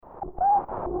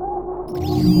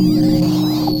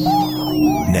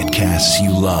Netcasts you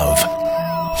love.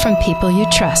 From people you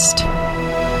trust.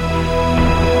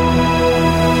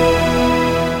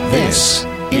 This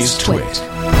is Twit.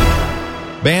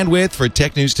 Bandwidth for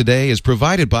Tech News Today is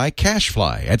provided by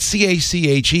CacheFly at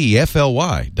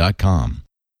CACHEFLY.com.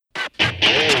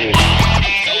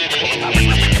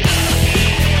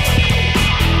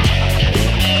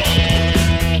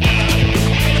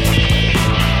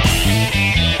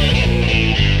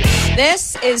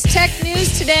 This is Tech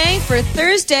News Today for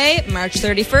Thursday, March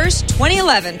 31st,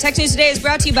 2011. Tech News Today is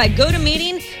brought to you by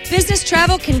GoToMeeting. Business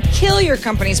travel can kill your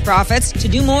company's profits. To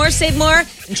do more, save more,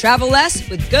 and travel less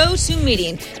with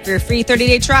GoToMeeting. For your free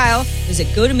 30-day trial, visit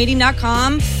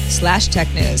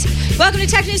gotomeeting.com/technews. Welcome to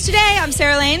Tech News Today. I'm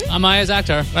Sarah Lane. I'm Ayaz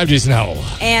Akhtar. I'm Jason Howell.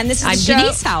 And this is I'm the show.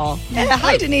 Denise Howell.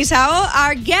 Hi, Denise Howell.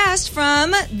 Our guest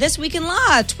from This Week in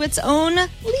Law, Twit's own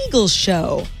legal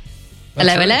show.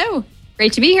 Hello.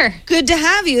 Great to be here. Good to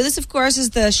have you. This, of course, is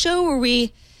the show where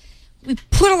we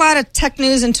put a lot of tech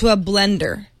news into a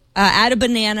blender. Add a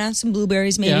banana, some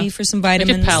blueberries maybe for some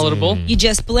vitamins. Make it palatable. You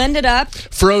just blend it up.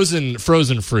 Frozen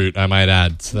fruit, I might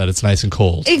add, so that it's nice and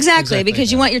cold. Exactly,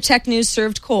 because you want your tech news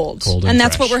served cold. And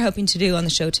that's fresh. what we're hoping to do on the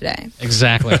show today.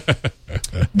 Exactly.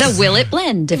 The Will It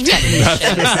Blend of Tech News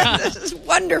shows. This is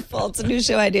wonderful. It's a new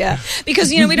show idea.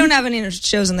 Because, we don't have any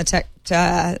shows on the tech...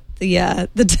 the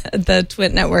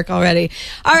Twit network already.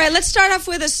 All right, let's start off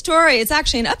with a story. It's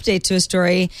actually an update to a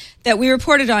story that we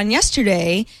reported on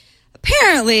yesterday.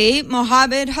 Apparently,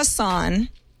 Mohammed Hassan,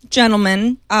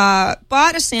 gentleman, bought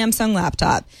a Samsung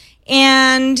laptop,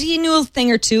 and he knew a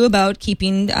thing or two about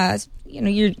keeping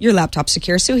your laptop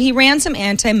secure. So he ran some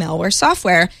anti-malware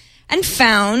software and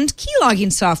found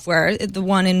keylogging software. The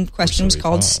one in question was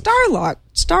called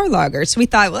Starlogger. So we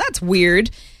thought, well, that's weird.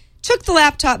 Took the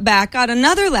laptop back, got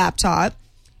another laptop,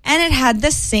 and it had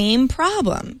the same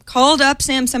problem. Called up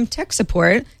Samsung tech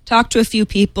support, talked to a few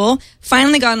people,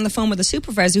 finally got on the phone with a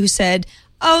supervisor who said,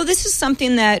 oh, this is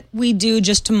something that we do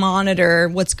just to monitor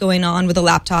what's going on with the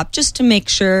laptop, just to make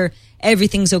sure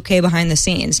everything's okay behind the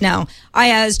scenes. Now,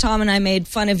 as Tom and I made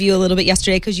fun of you a little bit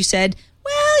yesterday because you said,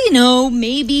 well,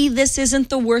 maybe this isn't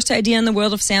the worst idea in the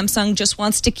world if Samsung just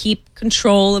wants to keep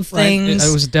control of things. Right.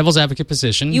 It was a devil's advocate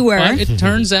position. You were. But it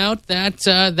turns out that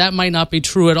that might not be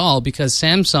true at all because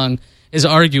Samsung is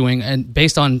arguing, and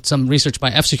based on some research by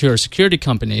F-Secure, a security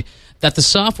company, that the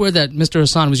software that Mr.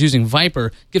 Hassan was using,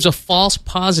 Viper, gives a false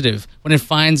positive when it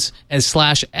finds a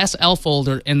 /SL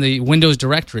folder in the Windows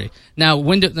directory. Now,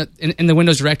 in the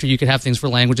Windows directory, you could have things for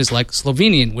languages like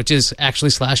Slovenian, which is actually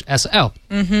 /SL.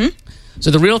 Mm-hmm. So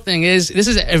the real thing is, this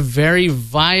is a very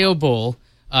viable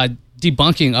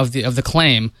debunking of the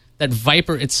claim that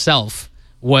Viper itself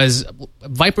is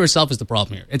the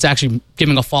problem here. It's actually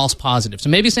giving a false positive. So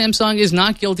maybe Samsung is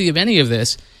not guilty of any of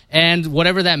this, and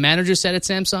whatever that manager said at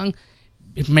Samsung,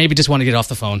 maybe just want to get off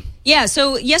the phone. Yeah,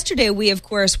 so yesterday we, of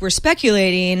course, were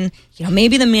speculating,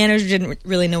 maybe the manager didn't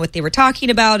really know what they were talking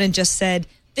about and just said,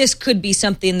 this could be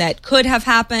something that could have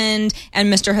happened,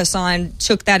 and Mr. Hassan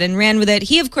took that and ran with it.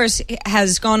 He, of course,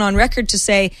 has gone on record to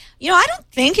say, I don't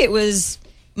think it was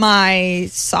my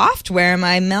software.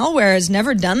 My malware has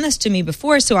never done this to me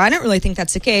before, so I don't really think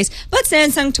that's the case. But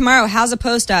Samsung tomorrow has a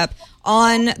post up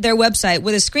on their website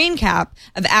with a screen cap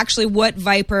of actually what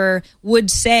Viper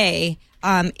would say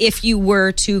if you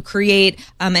were to create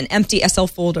an empty SL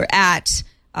folder at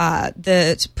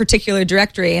the particular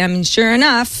directory. I mean, sure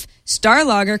enough,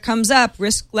 Starlogger comes up,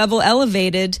 risk level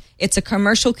elevated. It's a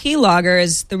commercial keylogger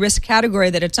is the risk category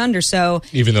that it's under. So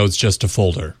even though it's just a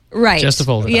folder. Right. Just a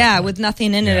folder. Yeah, with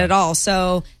nothing in it at all.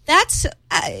 So that's,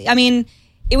 it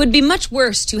would be much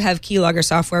worse to have keylogger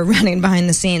software running behind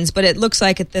the scenes, but it looks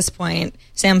like at this point,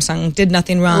 Samsung did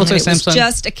nothing wrong. It was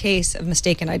just a case of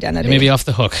mistaken identity. Maybe off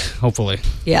the hook, hopefully.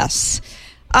 Yes.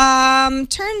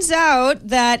 Turns out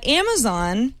that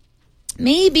Amazon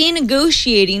may be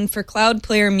negotiating for Cloud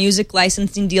Player music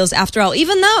licensing deals after all,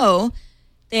 even though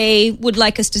they would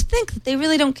like us to think that they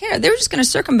really don't care. They're just going to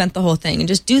circumvent the whole thing and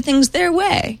just do things their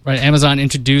way. Right. Amazon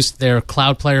introduced their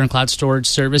Cloud Player and Cloud Storage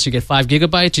service. You get 5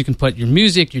 gigabytes. You can put your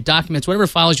music, your documents, whatever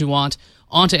files you want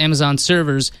onto Amazon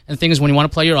servers. And the thing is, when you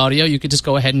want to play your audio, you could just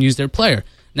go ahead and use their player.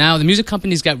 Now, the music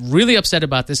companies got really upset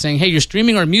about this, saying, hey, you're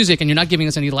streaming our music and you're not giving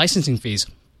us any licensing fees.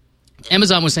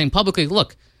 Amazon was saying publicly,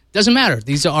 look, doesn't matter.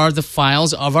 These are the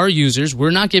files of our users.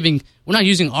 We're not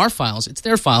using our files. It's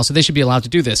their files, so they should be allowed to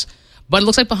do this. But it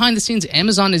looks like behind the scenes,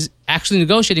 Amazon is actually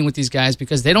negotiating with these guys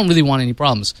because they don't really want any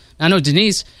problems. Now, I know,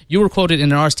 Denise, you were quoted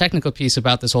in an Ars Technica piece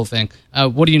about this whole thing.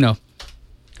 What do you know?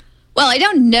 Well, I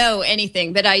don't know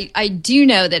anything, but I do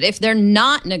know that if they're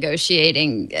not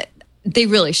negotiating, they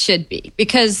really should be.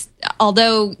 Because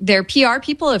although their PR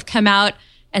people have come out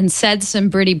and said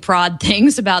some pretty broad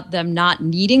things about them not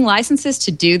needing licenses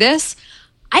to do this,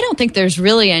 I don't think there's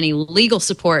really any legal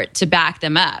support to back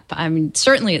them up. I mean,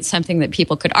 certainly it's something that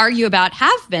people could argue about,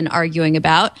 have been arguing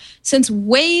about since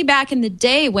way back in the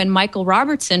day when Michael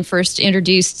Robertson first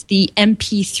introduced the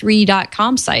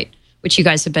mp3.com site, which you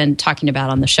guys have been talking about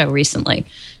on the show recently.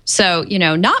 So,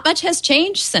 not much has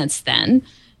changed since then.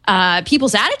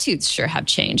 People's attitudes sure have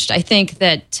changed. I think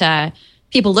that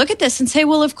people look at this and say,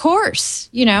 well, of course,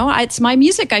 it's my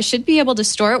music. I should be able to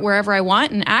store it wherever I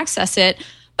want and access it.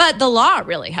 But the law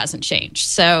really hasn't changed.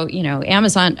 So,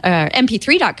 Amazon,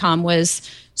 mp3.com was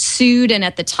sued and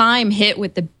at the time hit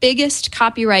with the biggest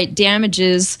copyright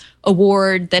damages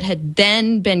award that had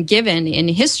then been given in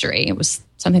history. It was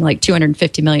something like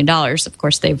 $250 million. Of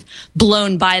course, they've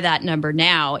blown by that number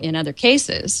now in other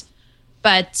cases.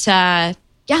 But,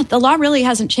 the law really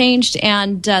hasn't changed.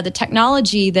 And the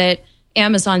technology that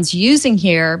Amazon's using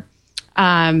here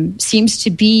seems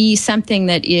to be something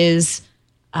that is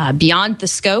beyond the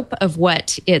scope of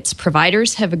what its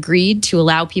providers have agreed to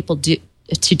allow people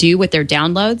to do with their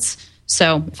downloads.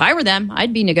 So if I were them,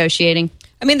 I'd be negotiating.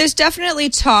 I mean, there's definitely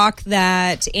talk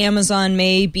that Amazon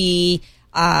may be,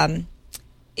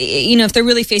 if they're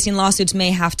really facing lawsuits,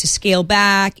 may have to scale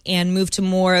back and move to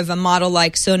more of a model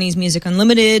like Sony's Music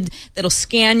Unlimited that'll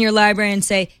scan your library and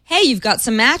say, hey, you've got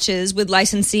some matches with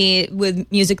licensing,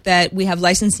 with music that we have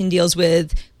licensing deals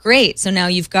with. Great. So now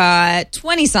you've got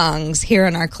 20 songs here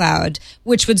on our cloud,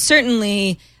 which would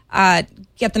certainly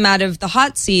get them out of the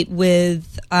hot seat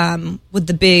with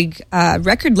the big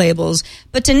record labels.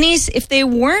 But Denise, if they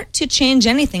weren't to change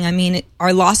anything, I mean,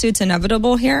 are lawsuits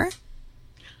inevitable here?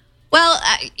 Well,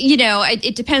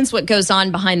 it depends what goes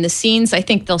on behind the scenes. I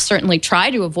think they'll certainly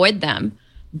try to avoid them.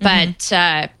 But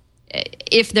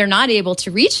if they're not able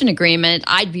to reach an agreement,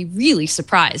 I'd be really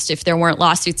surprised if there weren't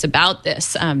lawsuits about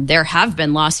this. There have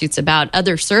been lawsuits about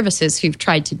other services who've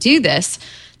tried to do this.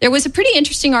 There was a pretty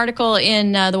interesting article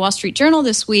in the Wall Street Journal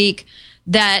this week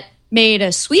that made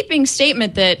a sweeping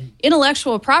statement that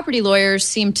intellectual property lawyers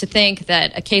seem to think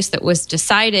that a case that was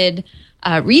decided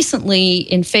recently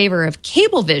in favor of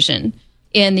Cablevision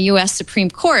in the U.S. Supreme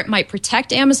Court might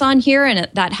protect Amazon here, and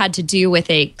that had to do with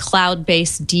a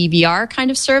cloud-based DVR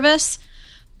kind of service.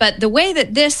 But the way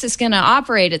that this is going to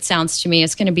operate, it sounds to me,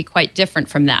 it's going to be quite different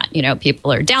from that.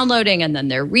 People are downloading, and then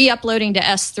they're re-uploading to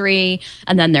S3,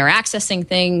 and then they're accessing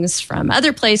things from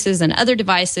other places and other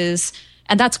devices,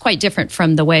 and that's quite different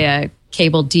from the way a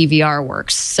cable DVR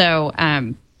works. So,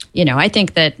 I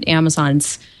think that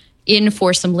Amazon's in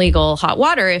for some legal hot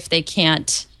water if they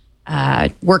can't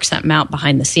work something out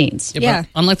behind the scenes. Yeah. But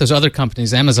unlike those other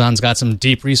companies, Amazon's got some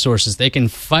deep resources. They can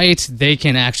fight. They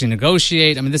can actually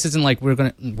negotiate. I mean, this isn't like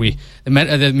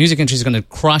the music industry is going to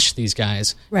crush these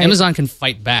guys. Right. Amazon can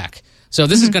fight back. So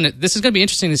this is going to be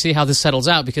interesting to see how this settles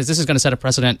out, because this is going to set a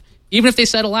precedent. Even if they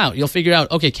settle out, you'll figure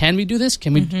out, okay, can we do this?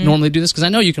 Can we normally do this? Because I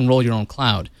know you can roll your own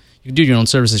cloud. You can do your own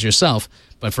services yourself.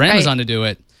 But for Amazon to do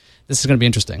it, this is going to be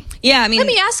interesting. Yeah, I mean, let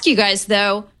me ask you guys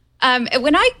though.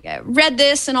 When I read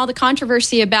this and all the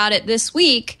controversy about it this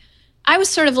week, I was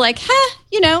sort of like,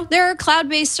 there are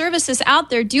cloud-based services out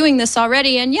there doing this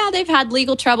already. And yeah, they've had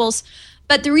legal troubles.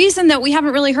 But the reason that we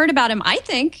haven't really heard about them, I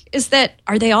think, is that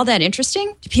are they all that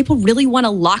interesting? Do people really want to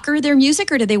locker their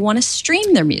music, or do they want to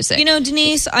stream their music?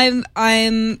 Denise,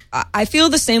 I feel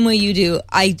the same way you do.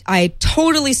 I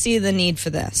totally see the need for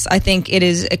this. I think it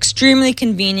is extremely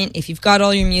convenient if you've got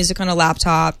all your music on a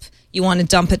laptop. You want to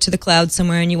dump it to the cloud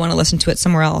somewhere and you want to listen to it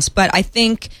somewhere else. But I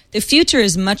think the future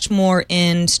is much more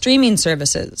in streaming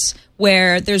services,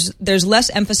 where there's less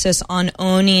emphasis on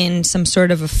owning some sort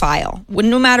of a file,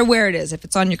 no matter where it is, if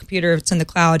it's on your computer, if it's in the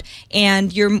cloud,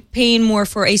 and you're paying more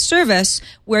for a service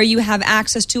where you have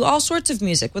access to all sorts of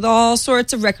music with all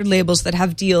sorts of record labels that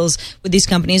have deals with these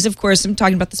companies. Of course, I'm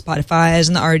talking about the Spotifys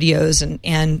and the RDOs,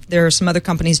 and there are some other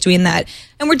companies doing that.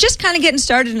 And we're just kind of getting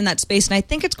started in that space, and I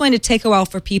think it's going to take a while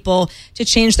for people to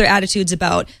change their attitudes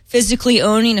about physically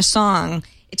owning a song.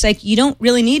 It's like you don't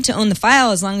really need to own the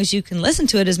file as long as you can listen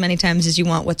to it as many times as you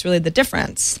want. What's really the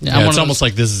difference? Yeah, it's almost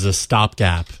like this is a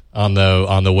stopgap on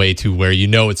the way to where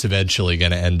it's eventually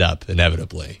going to end up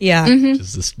inevitably. Yeah, which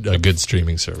is a good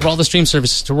streaming service. For all the stream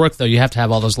services to work, though, you have to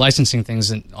have all those licensing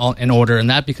things in order, and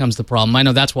that becomes the problem. I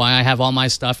know that's why I have all my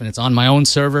stuff, and it's on my own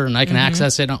server, and I can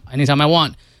access it anytime I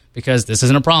want, because this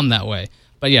isn't a problem that way.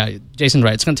 But yeah, Jason's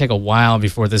right. It's going to take a while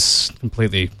before this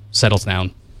completely settles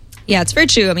down. Yeah, it's very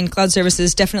true. I mean, cloud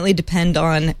services definitely depend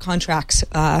on contracts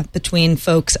between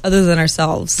folks other than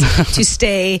ourselves to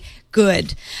stay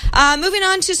good. Moving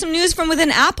on to some news from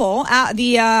within Apple.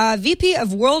 The VP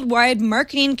of Worldwide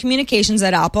Marketing Communications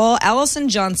at Apple, Allison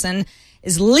Johnson,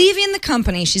 is leaving the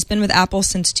company. She's been with Apple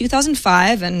since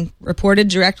 2005 and reported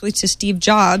directly to Steve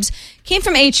Jobs. Came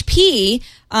from HP.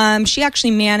 She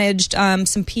actually managed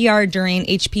some PR during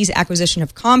HP's acquisition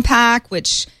of Compaq,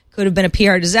 which could have been a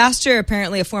PR disaster.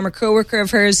 Apparently, a former coworker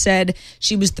of hers said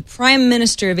she was the prime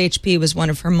minister of HP was one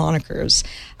of her monikers.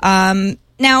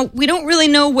 Now, we don't really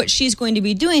know what she's going to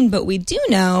be doing, but we do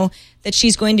know that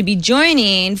she's going to be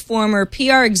joining former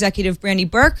PR executive Brandy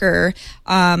Barker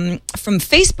from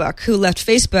Facebook, who left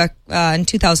Facebook in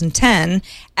 2010,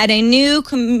 at a new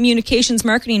communications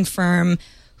marketing firm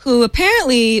who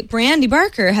apparently Brandy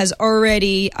Barker has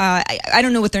already, I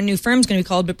don't know what their new firm's going to be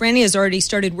called, but Brandy has already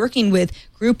started working with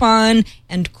Groupon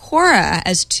and Quora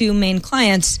as two main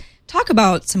clients. Talk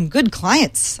about some good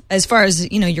clients as far as,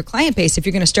 your client base. If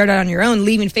you're going to start out on your own,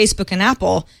 leaving Facebook and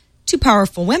Apple, two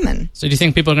powerful women. So do you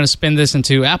think people are going to spin this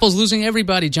into Apple's losing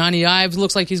everybody? Johnny Ive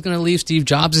looks like he's going to leave. Steve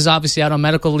Jobs is obviously out on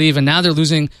medical leave, and now they're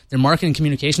losing their marketing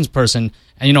communications person.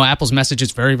 And, Apple's message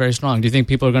is very, very strong. Do you think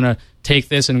people are going to take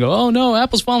this and go, oh, no,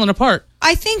 Apple's falling apart?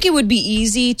 I think it would be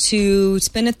easy to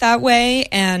spin it that way,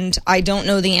 and I don't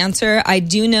know the answer. I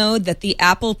do know that the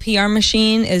Apple PR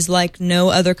machine is like no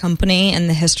other company in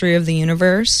the history of the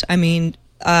universe. I mean,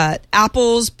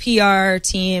 Apple's PR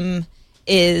team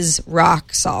is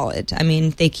rock solid. I mean,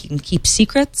 they can keep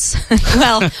secrets.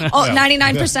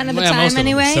 99% of the time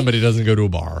anyway. Somebody doesn't go to a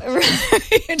bar.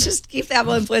 Just keep the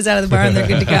Apple employees out of the bar and they're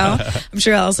good to go. I'm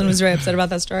sure Allison was very upset about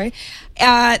that story.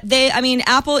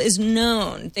 Apple is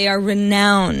known. They are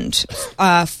renowned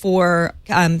for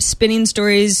spinning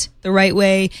stories the right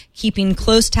way, keeping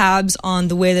close tabs on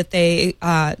the way that they,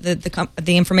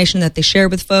 the information that they share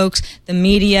with folks, the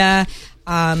media,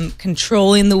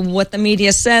 controlling what the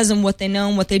media says and what they know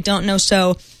and what they don't know.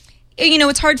 So,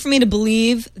 it's hard for me to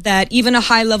believe that even a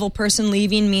high-level person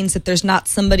leaving means that there's not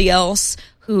somebody else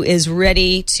who is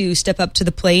ready to step up to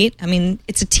the plate. I mean,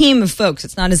 it's a team of folks.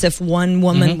 It's not as if one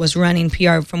woman was running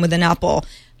PR from within Apple.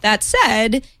 That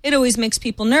said, it always makes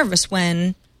people nervous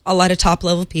when a lot of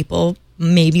top-level people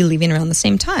may be leaving around the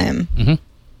same time. Mm-hmm.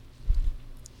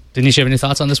 Denise, you have any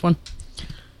thoughts on this one?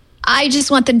 I just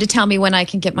want them to tell me when I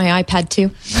can get my iPad too.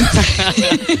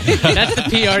 That's the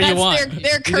PR you want.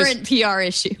 Their current PR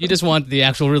issue. You just want the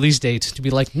actual release date to be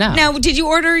like now. Now, did you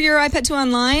order your iPad 2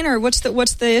 online, or what's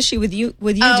the issue with you?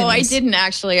 Oh, Denise? I didn't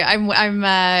actually. I'm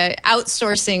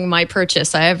outsourcing my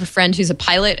purchase. I have a friend who's a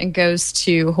pilot and goes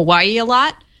to Hawaii a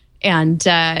lot, and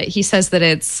he says that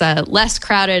it's less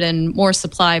crowded and more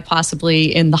supply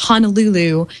possibly in the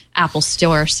Honolulu Apple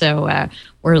store. So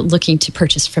we're looking to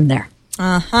purchase from there.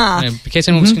 In case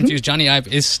anyone was confused, Johnny Ive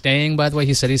is staying, by the way.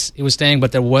 He said he was staying,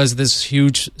 but there was this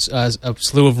huge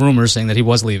slew of rumors saying that he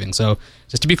was leaving. So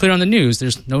just to be clear on the news,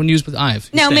 there's no news with Ive.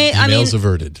 Emails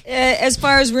averted. As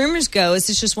far as rumors go, it's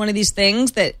just one of these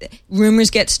things that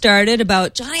rumors get started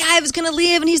about Johnny Ive is going to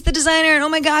leave and he's the designer and oh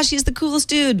my gosh, he's the coolest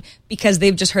dude, because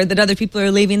they've just heard that other people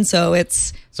are leaving. So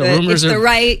it's the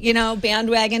right,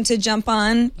 bandwagon to jump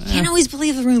on. Can't always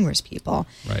believe the rumors, people.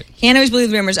 Right. Can't always believe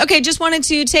the rumors. Okay, just wanted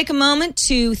to take a moment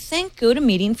to thank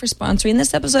GoToMeeting for sponsoring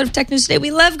this episode of Tech News Today.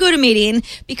 We love GoToMeeting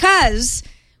because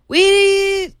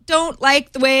we don't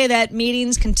like the way that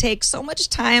meetings can take so much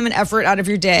time and effort out of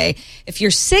your day. If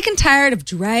you're sick and tired of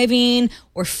driving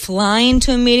or flying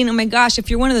to a meeting, oh my gosh, if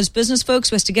you're one of those business folks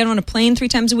who has to get on a plane 3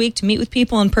 times a week to meet with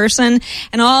people in person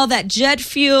and all that jet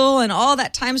fuel and all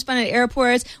that time spent at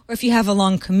airports, or if you have a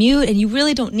long commute and you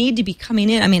really don't need to be coming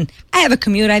in. I mean, I have a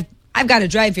commute. I've got to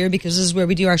drive here because this is where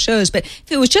we do our shows. But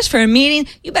if it was just for a meeting,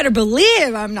 you better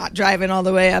believe I'm not driving all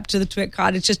the way up to the Twit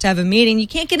Cottage just to have a meeting. You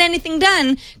can't get anything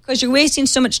done because you're wasting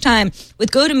so much time.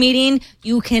 With GoToMeeting,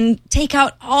 you can take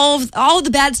out all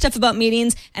the bad stuff about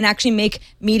meetings and actually make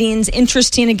meetings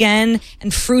interesting again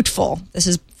and fruitful. This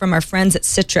is from our friends at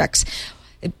Citrix.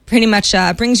 It pretty much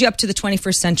brings you up to the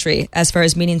 21st century as far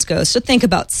as meetings go. So think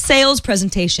about sales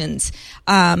presentations,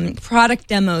 product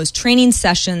demos, training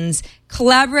sessions,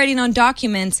 collaborating on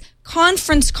documents,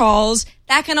 conference calls.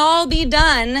 That can all be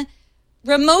done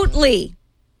remotely.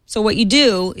 So what you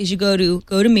do is you go to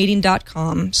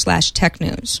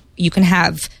gotomeeting.com/technews. You can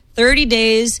have 30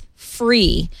 days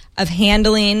free of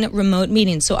handling remote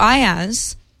meetings. So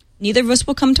neither of us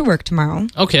will come to work tomorrow.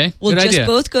 Okay, we'll good just idea.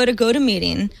 both go to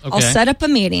GoToMeeting. Okay. I'll set up a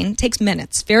meeting. It takes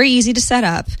minutes. Very easy to set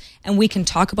up. And we can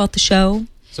talk about the show.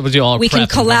 So we'll do all our We prep can and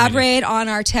planning. collaborate on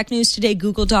our Tech News Today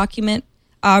Google document.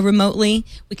 remotely.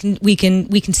 We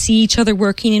can see each other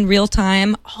working in real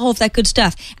time, all of that good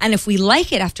stuff. And if we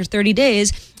like it after 30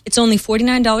 days, it's only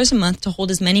 $49 a month to hold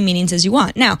as many meetings as you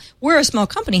want. Now, we're a small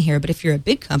company here, but if you're a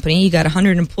big company, you got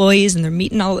 100 employees and they're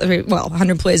meeting 100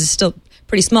 employees is still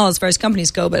pretty small as far as companies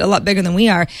go, but a lot bigger than we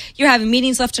are. You're having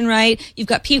meetings left and right. You've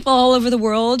got people all over the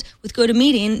world. With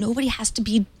GoToMeeting, nobody has to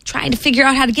be trying to figure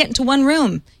out how to get into one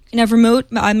room. You can have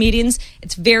remote meetings.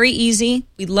 It's very easy.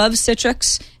 We love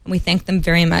Citrix, and we thank them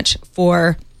very much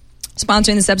for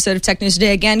sponsoring this episode of Tech News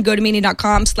Today. Again,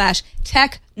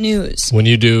 GoToMeeting.com/technews. When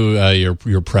you do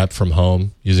your prep from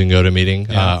home using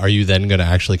GoToMeeting, are you then going to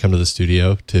actually come to the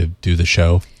studio to do the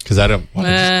show? Because I don't want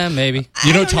to maybe.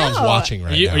 You know Tom's watching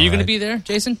right now. Are you going to right? be there,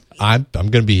 Jason? I'm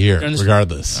going to be here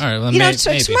regardless. All right. Well, You know,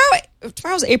 maybe.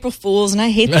 tomorrow's April Fool's, and I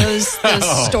hate those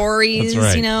stories, that's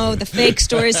right. you know, the fake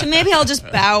stories. So maybe I'll just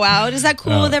bow out. Is that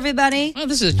cool with everybody? Oh,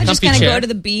 this is a I just comfy kind of chair. go to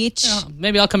the beach.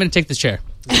 Maybe I'll come in and take this chair.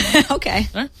 Okay,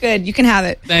 All right. good. You can have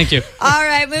it. Thank you. All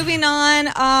right, moving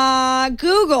on.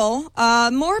 Google.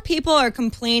 More people are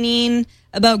complaining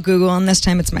about Google, and this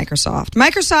time it's Microsoft.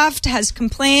 Microsoft has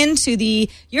complained to the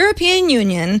European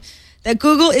Union that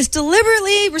Google is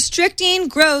deliberately restricting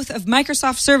growth of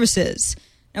Microsoft services.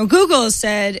 Now, Google has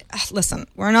said, listen,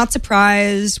 we're not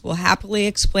surprised. We'll happily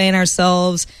explain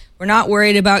ourselves. We're not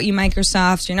worried about you,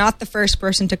 Microsoft. You're not the first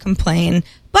person to complain.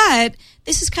 But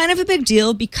this is kind of a big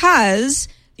deal because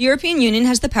the European Union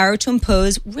has the power to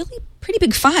impose really pretty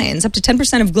big fines, up to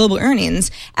 10% of global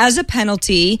earnings, as a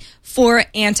penalty for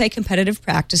anti-competitive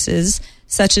practices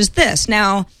such as this.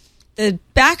 Now, the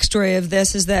backstory of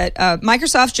this is that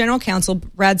Microsoft's general counsel,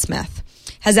 Brad Smith,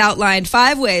 has outlined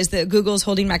 5 ways that Google is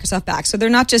holding Microsoft back. So they're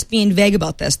not just being vague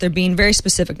about this. They're being very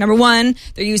specific. Number 1,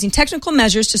 they're using technical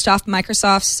measures to stop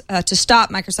Microsoft's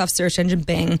search engine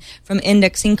Bing from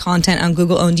indexing content on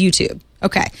Google-owned YouTube.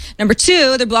 Okay. Number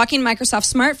 2, they're blocking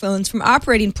Microsoft smartphones from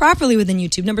operating properly within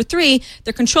YouTube. Number 3,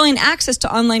 they're controlling access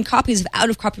to online copies of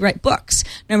out-of-copyright books.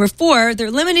 Number 4,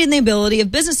 they're limiting the ability of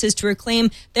businesses to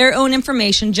reclaim their own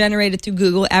information generated through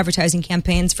Google advertising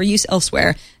campaigns for use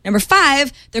elsewhere. Number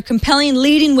 5, they're compelling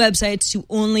leading websites to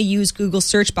only use Google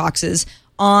search boxes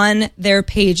on their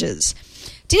pages.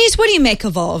 Denise, what do you make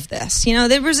of all of this? You know,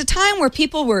 there was a time where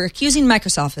people were accusing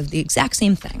Microsoft of the exact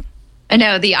same thing. I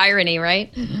know, the irony,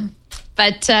 right? Mm-hmm.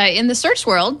 But in the search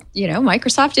world, you know,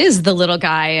 Microsoft is the little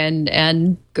guy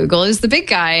and Google is the big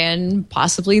guy and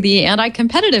possibly the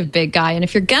anti-competitive big guy. And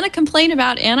if you're going to complain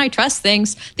about antitrust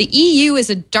things, the EU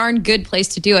is a darn good place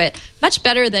to do it. Much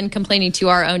better than complaining to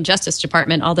our own Justice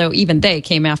Department, although even they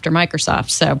came after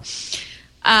Microsoft. So,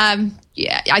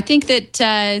 yeah, I think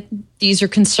that these are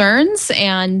concerns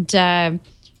and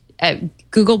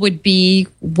Google would be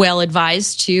well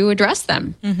advised to address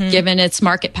them, given its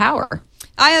market power.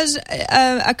 I was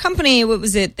a company. What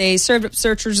was it? They served up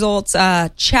search results.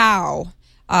 Chow,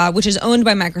 which is owned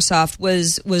by Microsoft,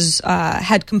 was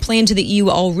had complained to the EU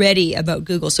already about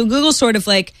Google. So Google's sort of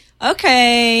like,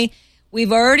 okay,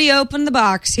 we've already opened the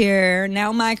box here.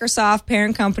 Now Microsoft,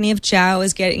 parent company of Chow,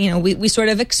 is getting. You know, we sort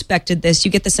of expected this. You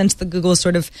get the sense that Google is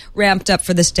sort of ramped up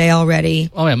for this day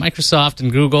already. Oh yeah, Microsoft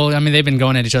and Google. I mean, they've been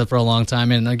going at each other for a long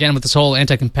time. And again, with this whole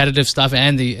anti-competitive stuff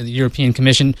and the European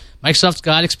Commission, Microsoft's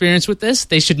got experience with this.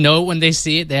 They should know it when they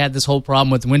see it. They had this whole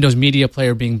problem with Windows Media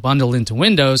Player being bundled into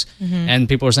Windows, and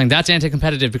people were saying that's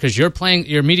anti-competitive because your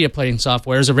media playing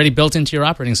software is already built into your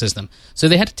operating system. So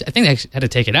they had to, I think they had to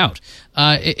take it out.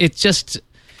 It just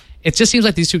seems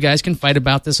like these two guys can fight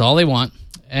about this all they want,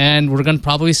 and we're going to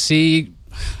probably see.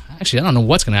 Actually, I don't know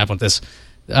what's going to happen with this.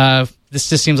 This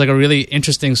just seems like a really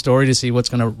interesting story to see what's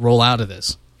going to roll out of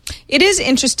this. It is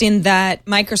interesting that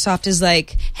Microsoft is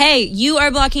like, hey, you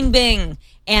are blocking Bing,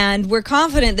 and we're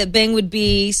confident that Bing would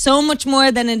be so much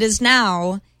more than it is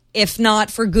now if not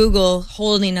for Google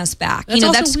holding us back.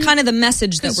 That's kind of the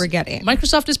message that we're getting.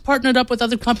 Microsoft has partnered up with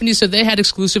other companies, so they had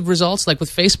exclusive results, like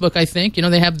with Facebook, I think. You know,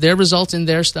 they have their results in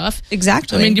their stuff.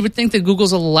 Exactly. I mean, you would think that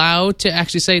Google's allowed to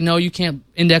actually say, no, you can't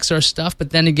index our stuff.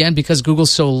 But then again, because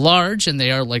Google's so large and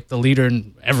they are like the leader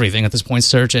in everything at this point,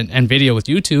 search and video with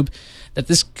YouTube, that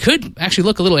this could actually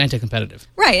look a little anti-competitive.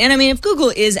 Right. And I mean, if Google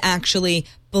is actually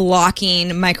blocking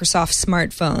Microsoft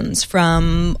smartphones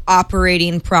from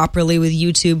operating properly with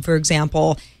YouTube, for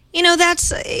example, you know,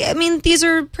 these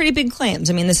are pretty big claims.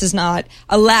 I mean, this is not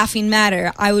a laughing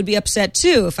matter. I would be upset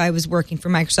too if I was working for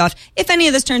Microsoft. If any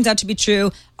of this turns out to be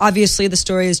true, obviously the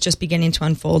story is just beginning to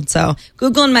unfold. So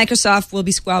Google and Microsoft will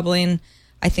be squabbling,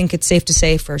 I think it's safe to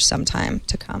say, for some time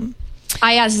to come.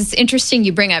 It's interesting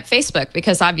you bring up Facebook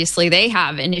because obviously they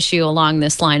have an issue along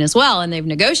this line as well, and they've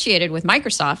negotiated with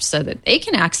Microsoft so that they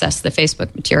can access the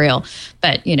Facebook material.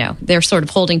 But, they're sort of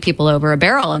holding people over a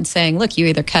barrel and saying, look, you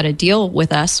either cut a deal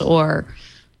with us or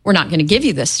we're not going to give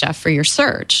you this stuff for your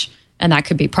search. And that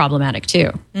could be problematic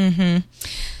too. Mm-hmm.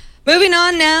 Moving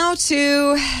on now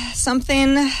to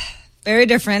something very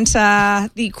different.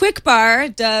 The Quick Bar,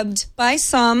 dubbed by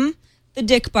some the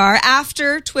Dick Bar,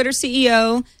 after Twitter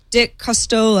CEO Dick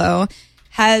Costolo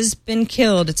has been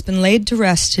killed. It's been laid to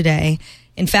rest today.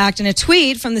 In fact, in a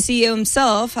tweet from the CEO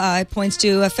himself, points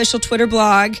to official Twitter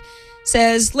blog,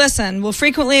 says, listen, we'll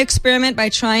frequently experiment by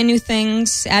trying new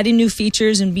things, adding new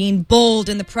features, and being bold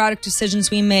in the product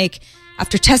decisions we make.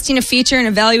 After testing a feature and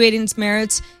evaluating its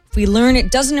merits, if we learn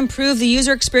it doesn't improve the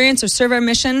user experience or serve our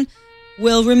mission,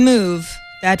 we'll remove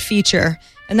that feature.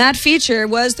 And that feature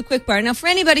was the Quick Bar. Now, for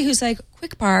anybody who's like,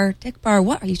 Quick Bar, Dick Bar,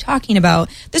 what are you talking about?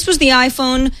 This was the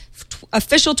iPhone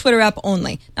official Twitter app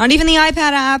only. Not even the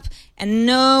iPad app and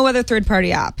no other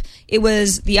third-party app. It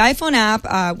was the iPhone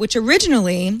app, which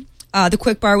originally the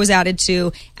Quick Bar was added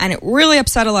to, and it really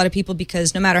upset a lot of people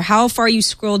because no matter how far you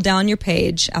scrolled down your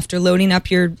page after loading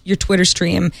up your Twitter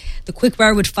stream, the Quick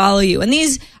Bar would follow you. And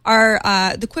these are,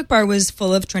 the Quick Bar was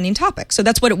full of trending topics. So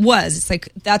that's what it was. It's like,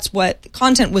 that's what the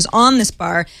content was on this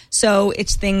bar. So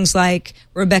it's things like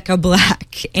Rebecca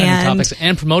Black and topics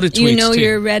and promoted tweets, too.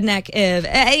 Your redneck Iv.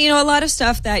 A lot of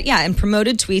stuff that, and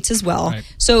promoted tweets as well.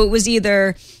 Right. So it was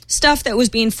either stuff that was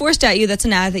being forced at you that's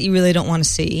an ad that you really don't want to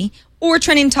see, or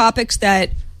trending topics that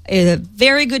a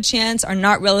very good chance are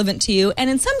not relevant to you,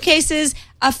 and in some cases,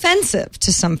 offensive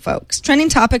to some folks. Trending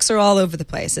topics are all over the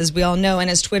place, as we all know, and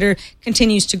as Twitter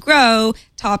continues to grow,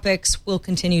 topics will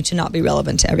continue to not be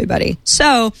relevant to everybody.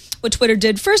 So what Twitter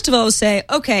did, first of all, was say,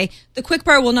 okay, the Quick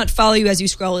Bar will not follow you as you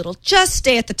scroll. It'll just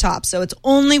stay at the top. So it's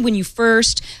only when you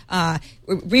first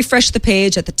refresh the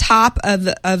page at the top of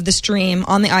the stream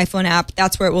on the iPhone app,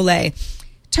 that's where it will lay.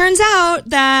 Turns out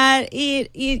that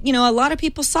a lot of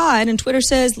people saw it, and Twitter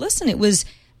says, listen, it was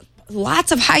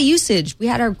lots of high usage. We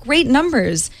had our great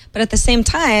numbers, but at the same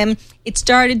time, it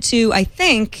started to, I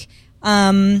think,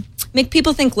 make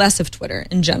people think less of Twitter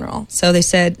in general. So they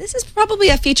said, this is probably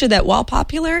a feature that, while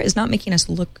popular, is not making us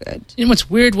look good. What's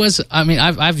weird was, I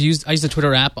used the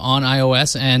Twitter app on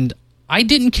iOS, and I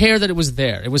didn't care that it was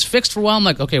there. It was fixed for a while. I'm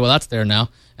like, okay, well, that's there now.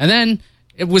 And then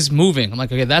it was moving. I'm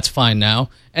like, okay, that's fine now.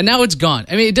 And now it's gone.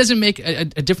 It doesn't make a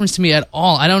difference to me at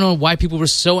all. I don't know why people were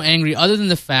so angry, other than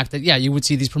the fact that, you would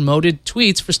see these promoted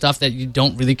tweets for stuff that you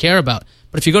don't really care about.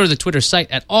 But if you go to the Twitter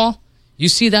site at all, you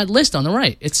see that list on the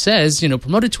right. It says,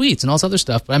 promoted tweets and all this other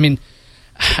stuff. But,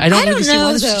 I don't really see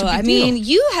why this is such a big deal.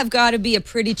 You have got to be a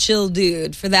pretty chill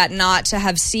dude for that not to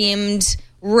have seemed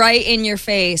right in your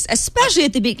face, especially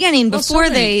at the beginning before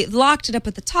they locked it up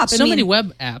at the top. Many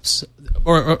web apps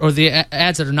or the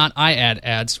ads that are not iAd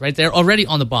ads, right? They're already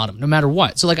on the bottom, no matter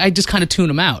what. So, I just kind of tune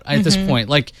them out at this point.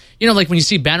 Like when you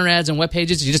see banner ads on web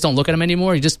pages, you just don't look at them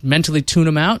anymore. You just mentally tune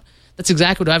them out. That's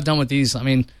exactly what I've done with these.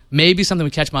 Maybe something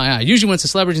would catch my eye. Usually when it's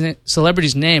a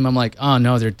celebrity's name, I'm like, oh,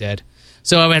 no, they're dead.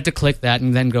 So I would have to click that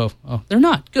and then go, oh, they're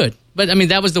not. Good. But,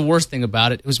 that was the worst thing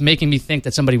about it. It was making me think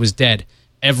that somebody was dead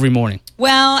every morning.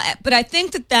 Well, but I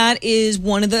think that is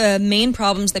one of the main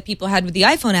problems that people had with the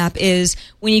iPhone app is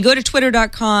when you go to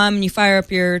twitter.com and you fire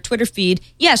up your Twitter feed,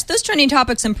 yes, those trending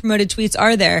topics and promoted tweets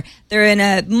are there. They're in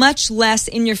a much less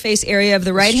in-your-face area of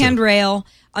the right-hand rail,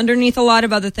 underneath a lot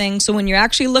of other things. So when you're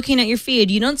actually looking at your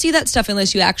feed, you don't see that stuff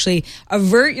unless you actually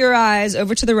avert your eyes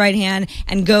over to the right hand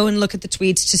and go and look at the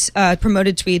tweets,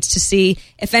 promoted tweets, to see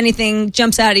if anything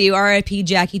jumps out at you. R.I.P.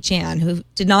 Jackie Chan, who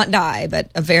did not die, but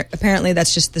apparently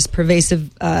that's just this pervasive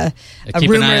a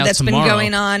rumor that's been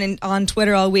going on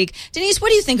Twitter all week. Denise,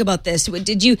 what do you think about this?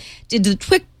 Did the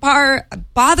Quick Bar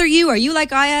bother you? Are you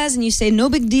like Ayaz and you say no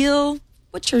big deal?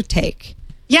 What's your take?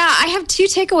 Yeah, I have two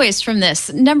takeaways from this.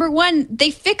 Number one,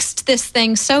 they fixed this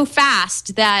thing so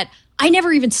fast that I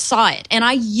never even saw it. And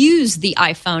I use the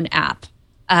iPhone app,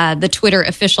 the Twitter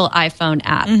official iPhone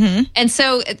app. Mm-hmm. And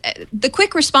so the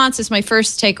quick response is my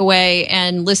first takeaway,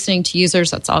 and listening to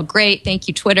users, that's all great. Thank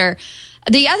you, Twitter.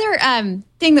 The other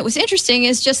thing that was interesting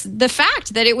is just the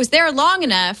fact that it was there long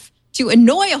enough to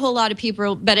annoy a whole lot of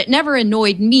people, but it never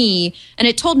annoyed me. And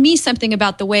it told me something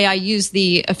about the way I use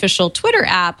the official Twitter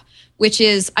app, which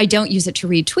is I don't use it to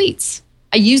read tweets.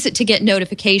 I use it to get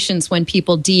notifications when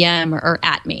people DM or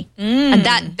at me. And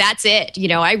that's it.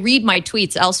 I read my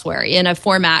tweets elsewhere in a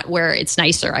format where it's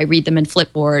nicer. I read them in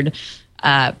Flipboard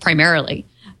primarily.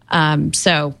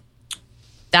 So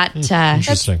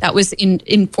Interesting. that was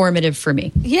informative for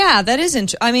me. Yeah, that is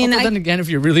interesting. I mean, But then again, if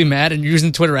you're really mad and you're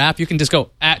using the Twitter app, you can just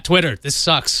go at Twitter. This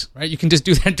sucks, right? You can just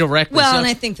do that directly. well, So- and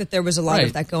I think that there was a lot right.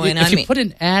 of that going If on. you put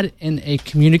an ad in a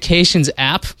communications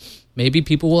app, maybe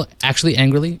people will actually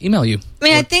angrily email you.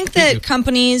 I think that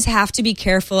companies have to be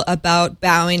careful about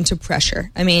bowing to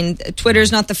pressure. I mean,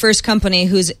 Twitter's not the first company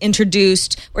who's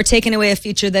introduced or taken away a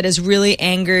feature that has really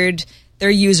angered their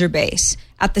user base.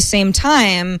 At the same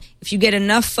time, if you get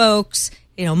enough folks,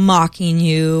 mocking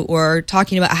you or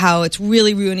talking about how it's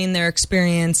really ruining their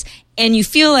experience, and you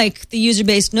feel like the user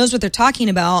base knows what they're talking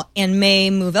about and may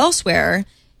move elsewhere,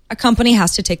 a company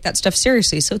has to take that stuff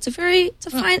seriously. So it's a fine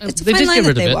line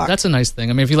that they walk. That's a nice thing.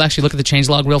 I mean, if you actually look at the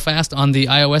changelog real fast on the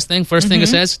iOS thing, first thing it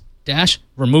says, Dash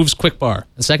removes quick bar.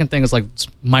 The second thing is like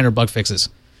minor bug fixes.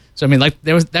 So I mean,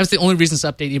 that's the only reason this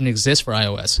update even exists for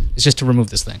iOS. It's just to remove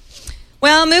this thing.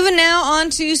 Well, moving now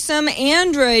on to some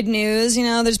Android news.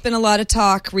 There's been a lot of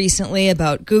talk recently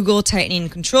about Google tightening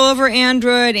control over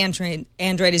Android.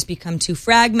 Android has become too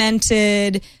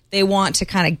fragmented. They want to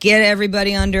kind of get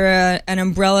everybody under an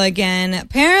umbrella again.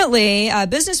 Apparently,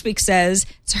 Business Week says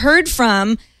it's heard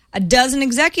from a dozen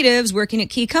executives working at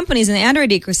key companies in the Android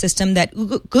ecosystem that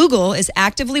Google is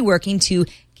actively working to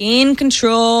gain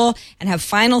control and have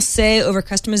final say over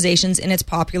customizations in its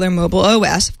popular mobile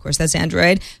OS. Of course, that's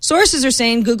Android. Sources are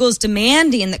saying Google is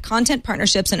demanding that content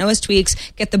partnerships and OS tweaks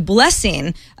get the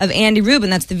blessing of Andy Rubin,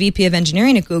 that's the VP of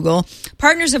engineering at Google.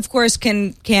 Partners, of course,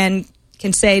 can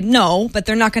say no, but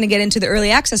they're not going to get into the early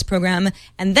access program.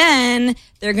 And then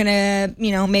they're going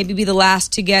to, maybe be the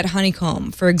last to get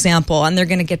Honeycomb, for example, and they're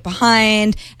going to get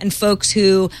behind. And folks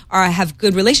who have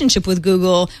good relationship with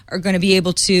Google are going to be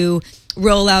able to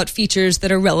roll out features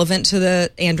that are relevant to the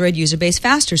Android user base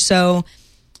faster. So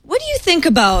what do you think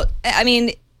about,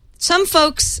 some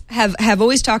folks have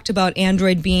always talked about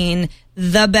Android being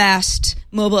the best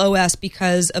mobile OS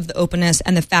because of the openness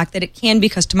and the fact that it can be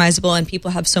customizable and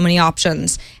people have so many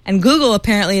options. And Google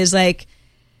apparently is like,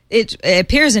 it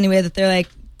appears anyway that they're like,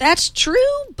 that's true,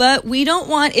 but we don't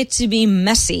want it to be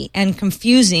messy and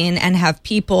confusing and have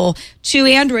people to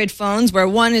Android phones where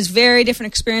one is very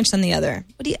different experience than the other.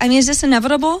 Is this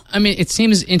inevitable? I mean, it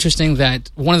seems interesting that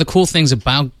one of the cool things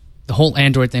about the whole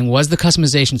Android thing was the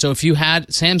customization. So if you had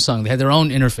Samsung, they had their own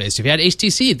interface. If you had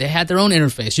HTC, they had their own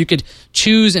interface. You could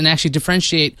choose and actually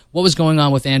differentiate what was going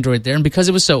on with Android there. And because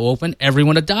it was so open,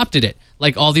 everyone adopted it.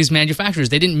 Like all these manufacturers,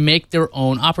 they didn't make their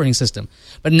own operating system.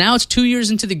 But now it's 2 years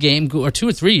into the game, or 2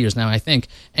 or 3 years now, I think,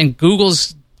 and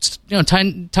Google's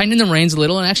tightening the reins a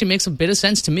little, and it actually makes a bit of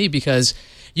sense to me because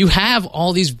you have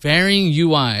all these varying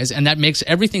UIs, and that makes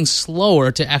everything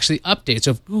slower to actually update.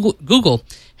 So if Google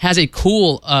has a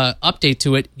cool update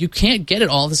to it, you can't get it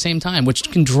all at the same time, which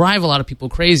can drive a lot of people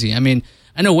crazy. I mean,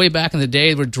 I know way back in the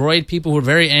day where Droid people were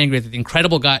very angry that the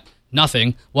Incredible got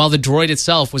nothing while the Droid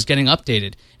itself was getting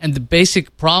updated. And the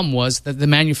basic problem was that the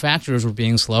manufacturers were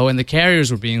being slow and the carriers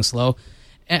were being slow.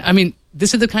 And, I mean,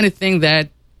 this is the kind of thing that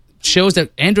shows that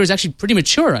Android is actually pretty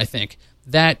mature, I think,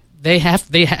 that they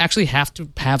actually have to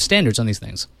have standards on these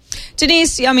things.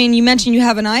 Denise, you mentioned you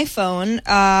have an iPhone.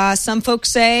 Some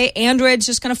folks say Android's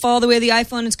just going to follow the way of the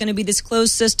iPhone. It's going to be this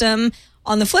closed system.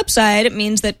 On the flip side, it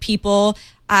means that people,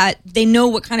 they know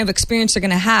what kind of experience they're going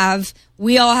to have.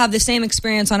 We all have the same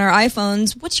experience on our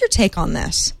iPhones. What's your take on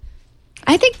this?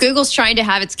 I think Google's trying to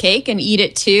have its cake and eat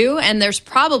it too. And there's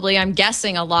probably, I'm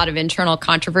guessing, a lot of internal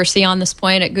controversy on this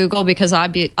point at Google because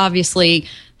obviously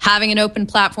having an open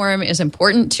platform is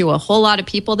important to a whole lot of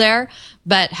people there.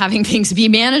 But having things be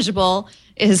manageable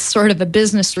is sort of a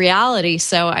business reality.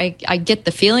 So I get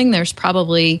the feeling there's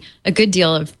probably a good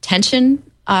deal of tension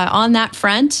on that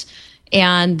front,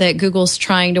 and that Google's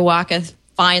trying to walk a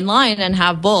fine line and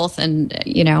have both. And,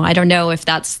 I don't know if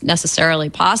that's necessarily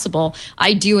possible.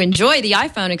 I do enjoy the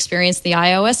iPhone experience, the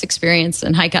iOS experience,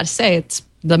 and I got to say, it's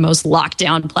the most locked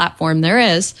down platform there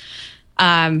is.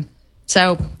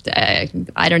 So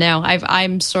I don't know.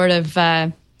 I'm sort of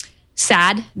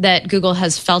sad that Google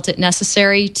has felt it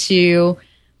necessary to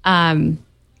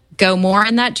go more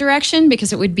in that direction,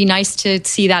 because it would be nice to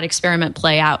see that experiment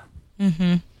play out.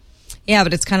 Mm-hmm. Yeah,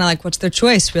 but it's kind of like, what's their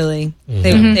choice, really?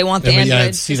 Mm-hmm. They want the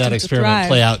Android see that experiment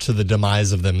play out to the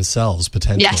demise of themselves,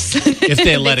 potentially. Yes. If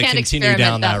they let it continue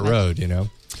down that road,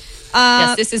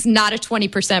 Yes, this is not a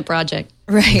 20% project.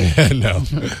 Right. No.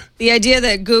 The idea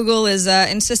that Google is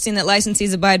insisting that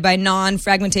licensees abide by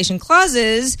non-fragmentation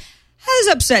clauses has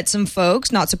upset some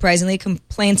folks. Not surprisingly,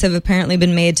 complaints have apparently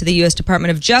been made to the U.S.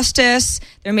 Department of Justice.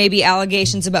 There may be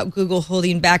allegations about Google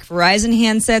holding back Verizon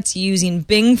handsets using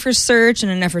Bing for search in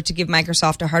an effort to give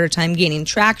Microsoft a harder time gaining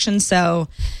traction. So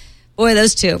Boy,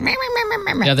 those two.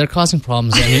 Yeah, they're causing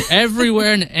problems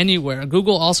everywhere and anywhere.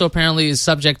 Google also apparently is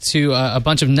subject to a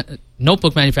bunch of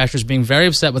notebook manufacturers being very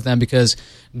upset with them because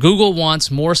Google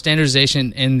wants more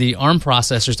standardization in the ARM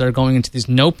processors that are going into these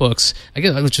notebooks. I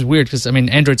guess, which is weird because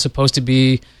Android's supposed to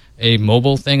be a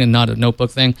mobile thing and not a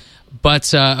notebook thing.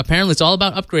 But apparently, it's all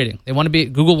about upgrading.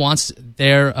 Google wants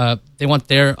their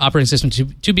operating system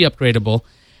to be upgradable.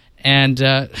 And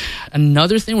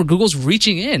another thing where Google's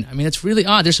reaching in. I mean, it's really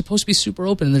odd. They're supposed to be super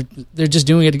open, and they're just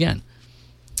doing it again.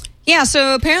 Yeah,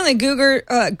 so apparently Google.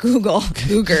 Google.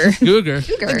 The Goobers.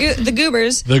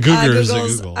 The Googers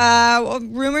Google's, at Google.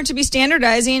 Rumored to be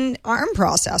standardizing ARM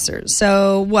processors.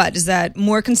 So what? Is that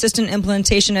more consistent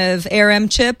implementation of ARM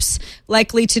chips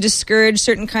likely to discourage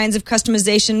certain kinds of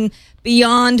customization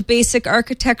beyond basic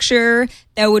architecture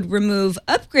that would remove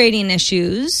upgrading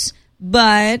issues?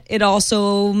 But it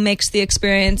also makes the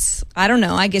experience, I don't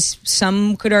know, I guess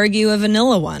some could argue a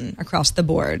vanilla one across the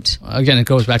board. Again, it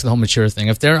goes back to the whole mature thing.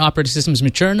 If their operating system is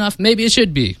mature enough, maybe it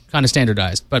should be kind of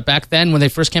standardized. But back then, when they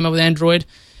first came out with Android,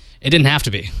 it didn't have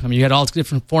to be. I mean, you had all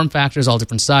different form factors, all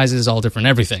different sizes, all different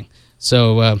everything.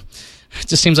 So it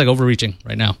just seems like overreaching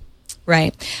right now.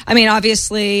 Right. I mean,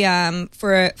 obviously,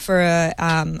 for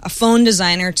a phone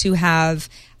designer to have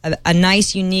a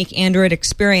nice, unique Android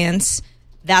experience,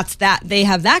 they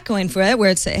have that going for it,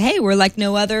 where it's, hey, we're like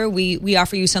no other. We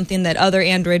offer you something that other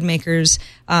Android makers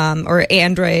or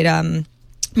Android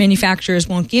manufacturers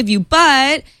won't give you.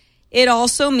 But it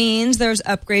also means there's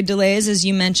upgrade delays, as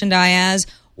you mentioned, Ayaz,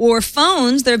 or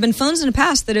phones. There have been phones in the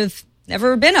past that have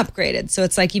never been upgraded. So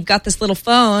it's like you've got this little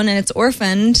phone and it's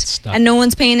orphaned and no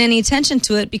one's paying any attention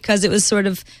to it because it was sort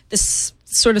of this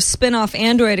sort of spin-off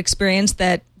Android experience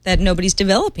that nobody's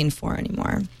developing for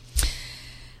anymore.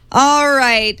 All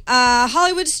right.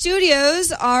 Hollywood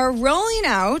studios are rolling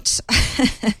out,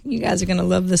 you guys are going to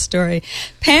love this story,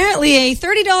 apparently a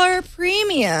 $30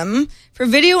 premium for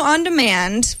video on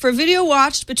demand, for video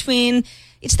watched between,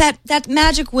 it's that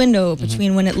magic window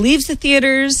between when it leaves the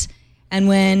theaters and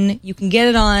when you can get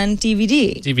it on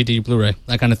DVD. DVD, Blu-ray,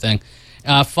 that kind of thing.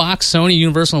 Fox, Sony,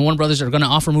 Universal, and Warner Brothers are going to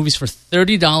offer movies for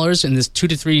 $30 in this 2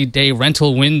 to 3 day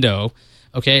rental window.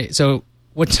 Okay, so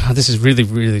this is really,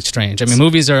 really strange. I mean,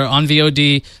 movies are on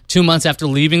VOD 2 months after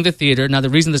leaving the theater. Now, the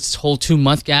reason this whole 2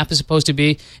 month gap is supposed to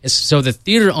be is so the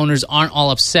theater owners aren't all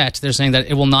upset. They're saying that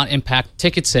it will not impact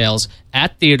ticket sales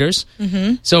at theaters.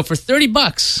 Mm-hmm. So for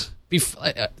 $30,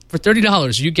 for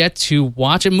 $30, you get to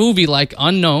watch a movie like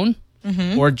Unknown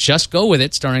or Just Go With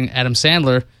It, starring Adam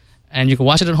Sandler, and you can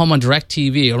watch it at home on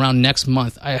DirecTV around next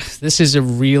month. This is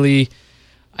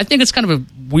I think it's kind of a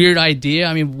weird idea.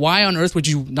 I mean, why on earth would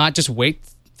you not just wait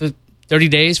the 30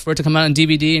 days for it to come out on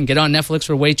DVD and get it on Netflix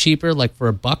for way cheaper, like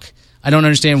for $1? I don't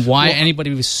understand why anybody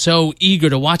was so eager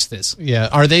to watch this. Yeah.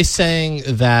 Are they saying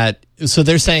that, so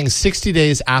they're saying 60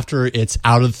 days after it's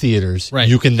out of theaters, right,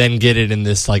 you can then get it in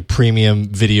this like premium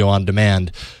video on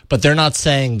demand, but they're not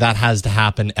saying that has to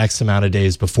happen X amount of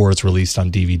days before it's released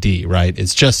on DVD, right?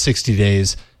 It's just 60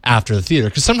 days after the theater,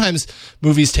 because sometimes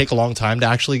movies take a long time to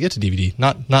actually get to DVD.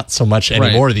 Not so much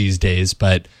anymore these days,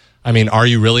 but I mean, are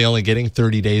you really only getting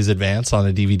 30 days advance on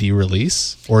a DVD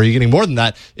release, or are you getting more than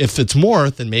that? If it's more,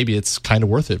 then maybe it's kind of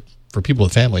worth it for people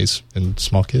with families and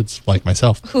small kids like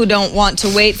myself who don't want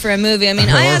to wait for a movie. I mean,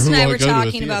 Ayaz and I were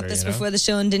talking about this before the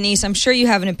show, and Denise, I'm sure you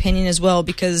have an opinion as well,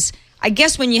 because I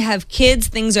guess when you have kids,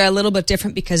 things are a little bit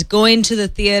different, because going to the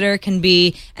theater can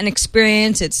be an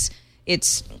experience.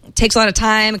 It takes a lot of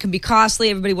time. It can be costly.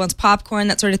 Everybody wants popcorn,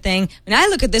 that sort of thing. I mean, I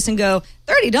look at this and go,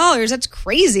 $30, that's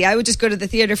crazy. I would just go to the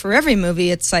theater for every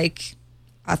movie. It's like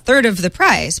a third of the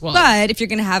price. Well, but if you're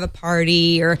going to have a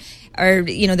party or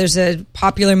there's a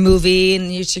popular movie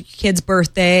and it's your kid's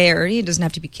birthday, or it doesn't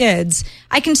have to be kids,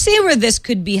 I can see where this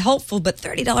could be helpful, but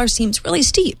 $30 seems really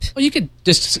steep. Well, you could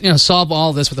just solve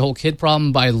all this with the whole kid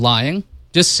problem by lying.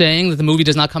 Just saying that the movie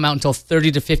does not come out until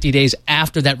 30 to 50 days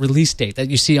after that release date that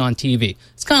you see on TV.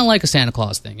 It's kind of like a Santa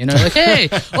Claus thing, like, hey,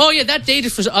 that date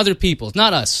is for other people,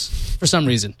 not us, for some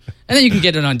reason. And then you can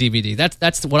get it on DVD.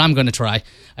 That's what I'm going to try.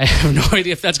 I have no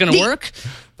idea if that's going to work,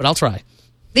 but I'll try.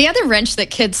 The other wrench that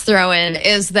kids throw in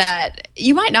is that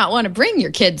you might not want to bring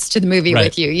your kids to the movie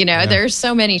with you. There's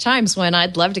so many times when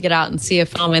I'd love to get out and see a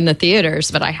film in the theaters,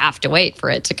 but I have to wait for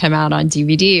it to come out on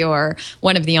DVD or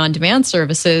one of the on-demand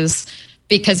services,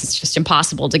 because it's just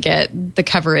impossible to get the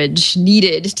coverage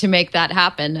needed to make that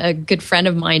happen. A good friend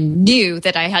of mine knew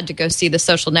that I had to go see The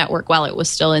Social Network while it was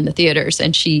still in the theaters,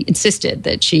 and she insisted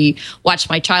that she watch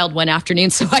my child one afternoon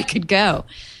so I could go.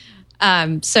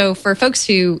 So for folks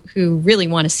who really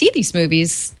want to see these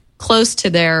movies close to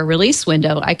their release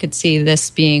window, I could see this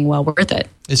being well worth it.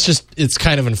 It's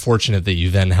kind of unfortunate that you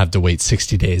then have to wait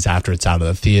 60 days after it's out of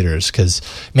the theaters because,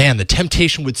 man, the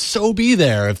temptation would so be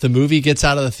there. If the movie gets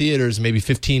out of the theaters maybe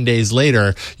 15 days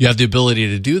later, you have the ability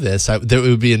to do this. It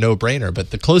would be a no-brainer. But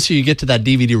the closer you get to that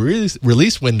DVD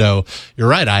release window, you're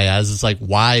right, Ayaz. It's like,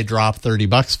 why drop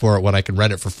 $30 for it when I can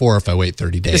rent it for $4 if I wait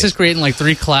 30 days? This is creating like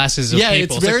three classes of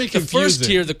people. It's very like the confusing. first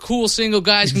tier, the cool single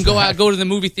guys can go to the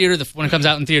movie theater when it comes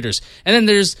out in theaters. And then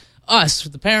there's us,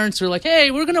 the parents, who are like,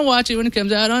 hey, we're going to watch it when it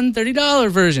comes out on $30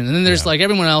 version. And then there's like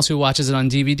everyone else who watches it on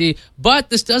DVD. But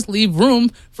this does leave room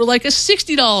for like a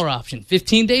 $60 option,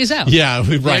 15 days out. Yeah,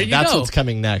 right. That's what's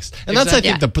coming next. And that's, I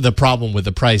think, the problem with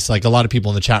the price. Like, a lot of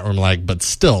people in the chat room are like, but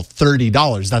still,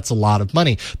 $30, that's a lot of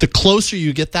money. The closer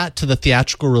you get that to the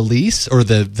theatrical release or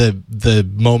the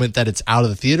moment that it's out of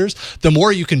the theaters, the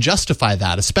more you can justify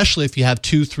that, especially if you have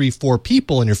 2, 3, 4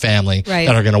 people in your family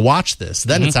that are going to watch this.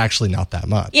 Then it's actually not that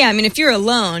much. Yeah, I mean, if you're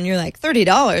alone, you're like,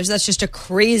 $30, that's just a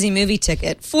crazy movie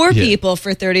ticket. 4 people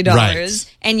for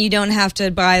 $30, and you don't have to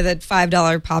buy the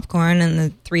 $5 popcorn and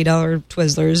the $3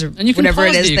 Twizzlers or whatever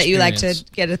it is that you like to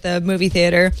get at the movie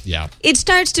theater. Yeah. It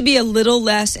starts to be a little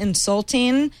less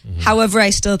insulting. However, I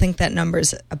still think that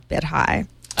number's a bit high.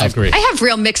 I agree. I have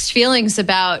real mixed feelings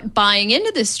about buying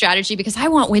into this strategy because I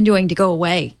want windowing to go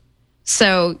away.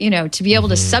 So, to be able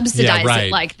to subsidize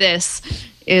it like this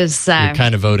is... You're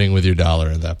kind of voting with your dollar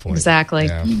at that point. Exactly.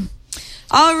 Yeah.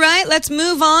 All right, let's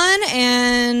move on.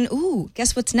 And,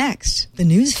 guess what's next? The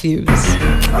news fuse.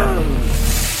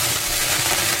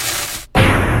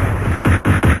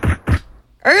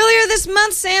 Earlier this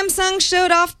month, Samsung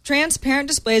showed off transparent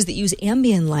displays that use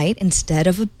ambient light instead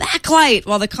of a backlight.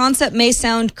 While the concept may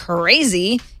sound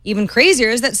crazy, even crazier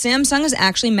is that Samsung is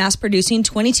actually mass-producing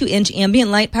 22-inch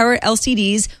ambient light-powered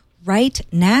LCDs right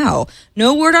now.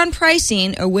 No word on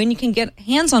pricing or when you can get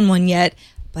hands on one yet,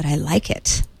 but I like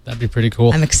it. That'd be pretty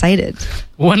cool. I'm excited.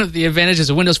 One of the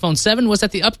advantages of Windows Phone 7 was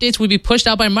that the updates would be pushed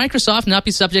out by Microsoft and not be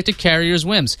subject to carriers'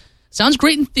 whims. Sounds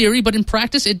great in theory, but in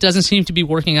practice, it doesn't seem to be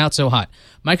working out so hot.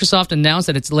 Microsoft announced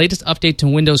that its latest update to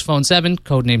Windows Phone 7,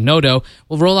 codenamed Nodo,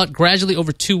 will roll out gradually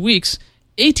over 2 weeks.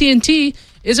 AT&T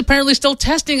is apparently still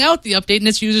testing out the update, and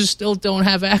its users still don't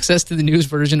have access to the newest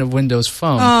version of Windows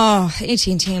Phone. Oh,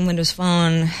 AT&T and Windows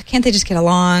Phone. Can't they just get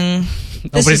along?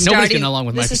 Nobody's getting along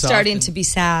with Microsoft. This is starting to be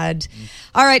sad.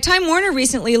 All right, Time Warner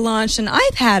recently launched an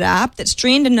iPad app that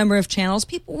streamed a number of channels.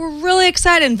 People were really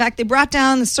excited. In fact, they brought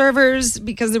down the servers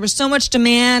because there was so much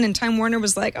demand, and Time Warner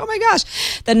was like, oh my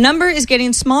gosh. The number is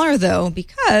getting smaller, though,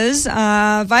 because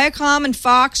Viacom and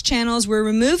Fox channels were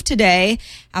removed today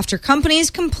after companies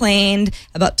complained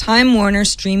about Time Warner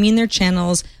streaming their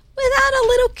channels without a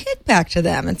little kickback to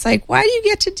them. It's like, why do you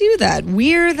get to do that?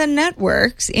 We're the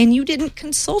networks, and you didn't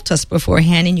consult us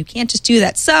beforehand, and you can't just do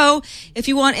that. So if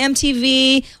you want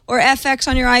MTV or FX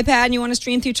on your iPad and you want to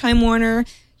stream through Time Warner,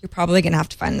 you're probably going to have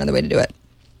to find another way to do it.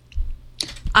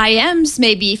 IMs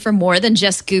may be for more than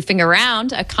just goofing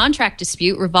around. A contract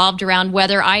dispute revolved around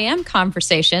whether IM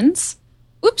conversations...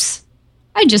 Oops,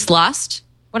 I just lost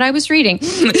what I was reading.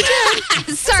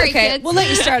 Sorry, okay. kids. We'll let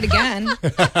you start again.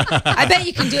 I bet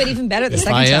you can do it even better the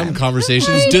second time. IM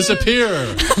conversations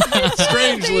disappear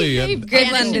strangely.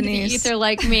 Good one, Denise. Ether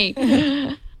like me.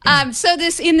 So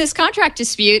in this contract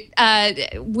dispute,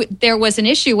 there was an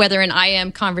issue whether an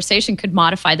IM conversation could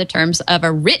modify the terms of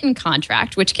a written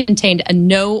contract, which contained a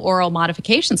no oral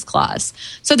modifications clause.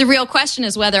 So the real question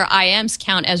is whether IMs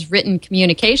count as written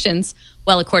communications.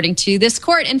 Well, according to this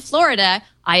court in Florida,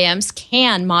 IMs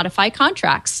can modify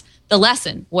contracts. The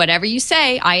lesson, whatever you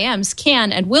say, IMs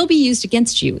can and will be used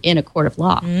against you in a court of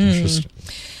law. Interesting.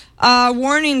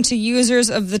 Warning to users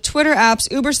of the Twitter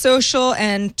apps Uber Social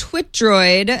and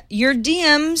TwitDroid, your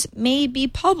DMs may be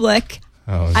public,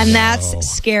 and that's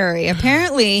scary.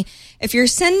 Apparently, if you're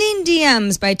sending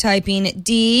DMs by typing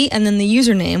D and then the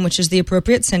username, which is the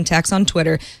appropriate syntax on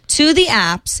Twitter, to the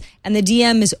apps, and the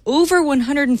DM is over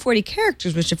 140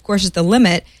 characters, which of course is the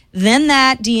limit, then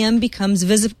that DM becomes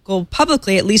visible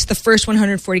publicly, at least the first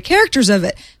 140 characters of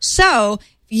it. So,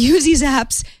 if you use these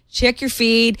apps, check your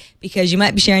feed because you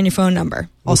might be sharing your phone number.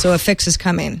 Also, a fix is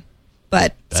coming,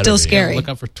 but still scary. Look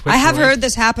out for Twitter. I have heard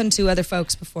this happen to other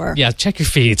folks before. Yeah, check your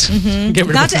feeds. Get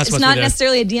rid of It's not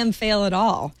necessarily a DM fail at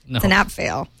all. No. It's an app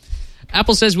fail.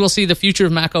 Apple says we'll see the future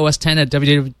of Mac OS X at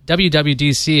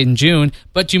WWDC in June,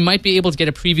 but you might be able to get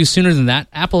a preview sooner than that.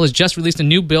 Apple has just released a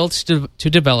new build to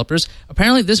developers.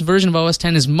 Apparently, this version of OS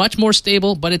X is much more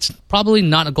stable, but it's probably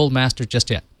not a gold master just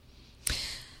yet.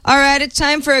 All right, it's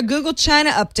time for a Google China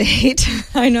update.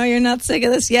 I know you're not sick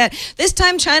of this yet. This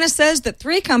time, China says that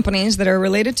 3 companies that are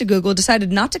related to Google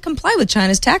decided not to comply with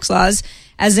China's tax laws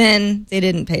as in they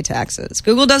didn't pay taxes.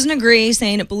 Google doesn't agree,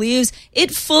 saying it believes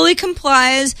it fully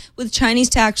complies with Chinese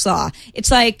tax law.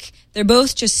 It's like they're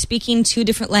both just speaking two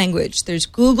different languages. There's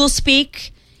Google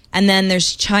speak, and then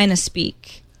there's China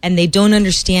speak, and they don't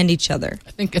understand each other.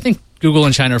 I think Google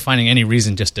and China are finding any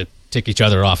reason just to tick each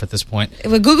other off at this point.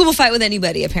 Well, Google will fight with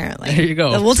anybody, apparently. There you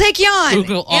go. So we'll take you on.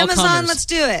 Google all Amazon, comers. let's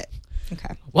do it.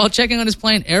 Okay. While checking on his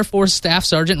plane, Air Force Staff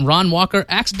Sergeant Ron Walker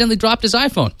accidentally dropped his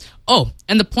iPhone. Oh,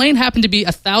 and the plane happened to be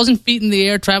 1,000 feet in the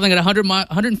air, traveling at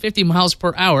 150 miles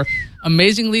per hour.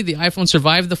 Amazingly, the iPhone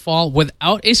survived the fall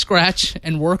without a scratch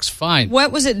and works fine.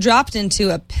 What was it dropped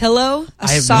into? A pillow? A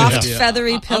I have soft, no idea.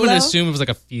 feathery I'm pillow? going to assume it was like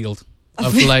a field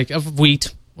of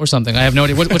wheat or something. I have no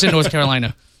idea. What's in North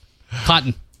Carolina?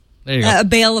 Cotton. There you go. A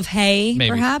bale of hay, Maybe.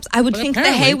 perhaps? I would But think the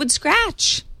apparently- hay would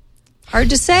scratch. Hard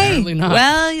to say. Apparently not.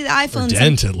 Well, the iPhone's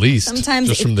Dent, at least. sometimes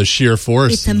just from the sheer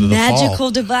force it's a of the magical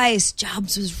fall. device.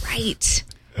 Jobs was right.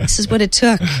 This is what it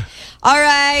took. All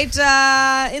right,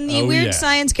 in the Oh, weird yeah.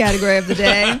 science category of the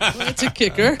day, That's a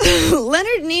kicker.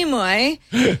 Leonard Nimoy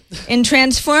in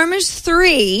Transformers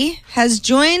 3 has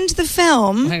joined the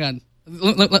film. Hang on.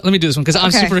 Let me do this one because I'm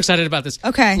Okay. super excited about this.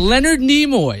 Okay. Leonard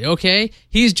Nimoy, okay?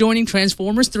 He's joining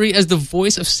Transformers 3 as the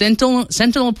voice of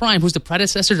Sentinel Prime, who's the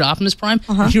predecessor to Optimus Prime.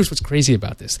 Uh-huh. And here's what's crazy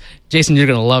about this. Jason, you're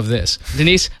going to love this.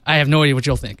 Denise, I have no idea what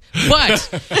you'll think. But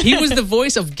he was the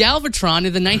voice of Galvatron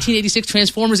in the 1986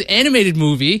 Transformers animated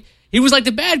movie. He was like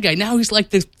the bad guy. Now he's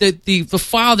like the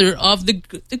father of the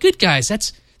good guys.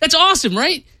 That's awesome,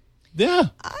 right? Yeah.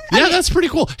 That's pretty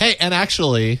cool. Hey, and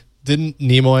actually, didn't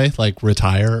Nimoy like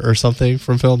retire or something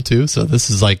from film too? So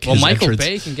this is like his Michael entrance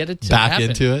Bay can get it to back happen.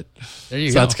 into it. There you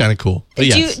So go. that's kind of cool. But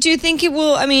yes. Do you think it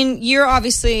will? I mean, you're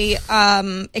obviously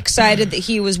excited that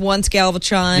he was once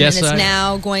Galvatron Yes, and is I am.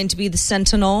 now going to be the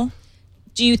Sentinel.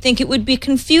 Do you think it would be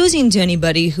confusing to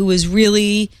anybody who is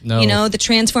really, No. the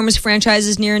Transformers franchise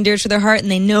is near and dear to their heart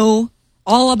and they know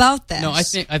all about this? No, I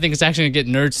think it's actually going to get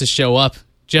nerds to show up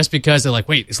just because they're like,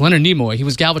 wait, it's Leonard Nimoy. He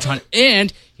was Galvatron,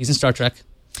 and he's in Star Trek.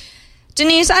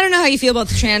 Denise, I don't know how you feel about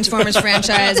the Transformers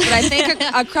franchise, but I think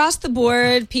across the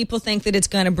board, people think that it's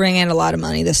going to bring in a lot of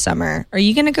money this summer. Are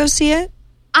you going to go see it?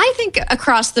 I think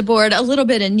across the board, a little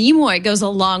bit of Nimoy goes a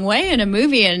long way in a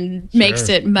movie and makes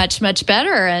it much, much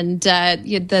better. And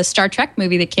the Star Trek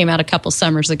movie that came out a couple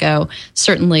summers ago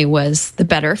certainly was the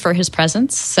better for his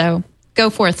presence. So go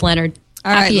forth, Leonard.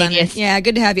 All right, Happy Leonard. 80th. Yeah,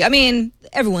 good to have you. I mean,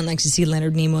 everyone likes to see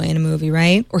Leonard Nimoy in a movie,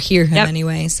 right? Or hear him Yep.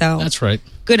 anyway. So That's right.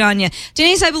 good on you.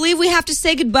 Denise, I believe we have to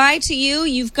say goodbye to you.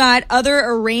 You've got other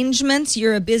arrangements.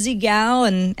 You're a busy gal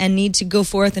and need to go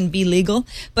forth and be legal.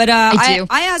 But I do.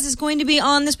 Ayaz is going to be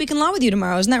on This Week in Law with you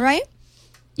tomorrow. Isn't that right?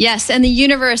 Yes, and the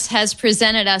universe has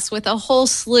presented us with a whole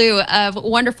slew of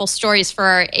wonderful stories for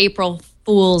our April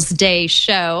Fool's Day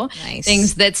show. Nice.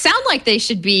 Things that sound like they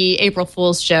should be April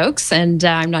Fool's jokes, and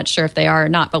I'm not sure if they are or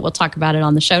not, but we'll talk about it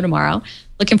on the show tomorrow.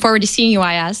 Looking forward to seeing you,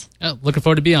 Ayaz. Looking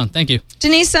forward to be on. Thank you.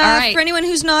 Denise, right. for anyone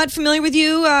who's not familiar with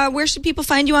you, where should people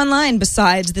find you online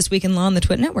besides This Week in Law on the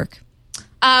Twit Network?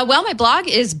 Well, my blog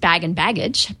is Bag and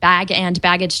Baggage,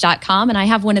 bagandbaggage.com, and I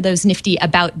have one of those nifty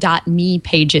about.me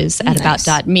pages at Nice.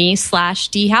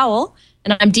 about.me/dhowell,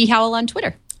 and I'm dhowell on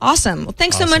Twitter. Awesome. Well,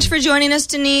 thanks so much for joining us,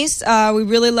 Denise. We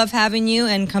really love having you,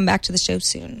 and come back to the show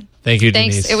soon. Thank you,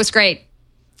 Thanks. Denise. It was great.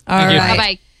 All Thank you. right.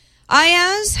 Bye-bye.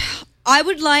 Ayaz, I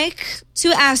would like to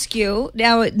ask you,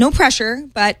 now, no pressure,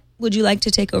 but would you like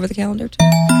to take over the calendar?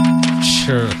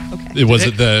 Sure. Was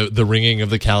it the ringing of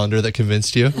the calendar that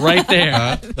convinced you? Right there.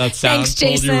 That sound Thanks,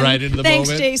 pulled Jason. you right into the Thanks,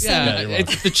 moment. Jason. Yeah, you're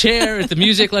welcome. it's the chair, it's the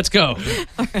music. Let's go.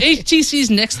 HTC's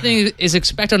next thing is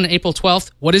expected on April 12th.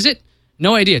 What is it?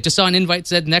 No idea. Just saw an invite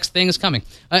said next thing is coming.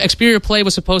 Xperia Play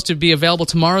was supposed to be available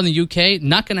tomorrow in the UK.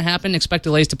 Not going to happen. Expect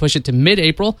delays to push it to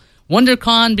mid-April.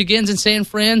 WonderCon begins in San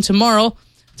Fran tomorrow.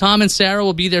 Tom and Sarah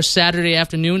will be there Saturday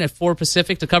afternoon at 4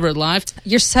 Pacific to cover it live.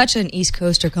 You're such an East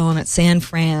Coaster calling it San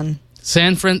Fran.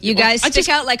 San Fran. You guys I stick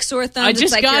out like sore thumbs. I It's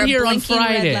just like got you're a here on blinking red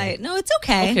Friday. light. No, it's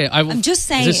okay. Okay, I'm just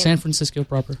saying. Is it San Francisco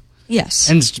proper? Yes.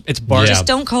 And it's bar. Yeah. Just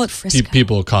don't call it Frisco.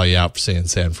 People will call you out for saying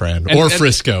San Fran And- or and-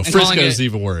 Frisco. and calling Frisco's it-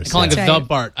 even worse. Calling Yeah. it the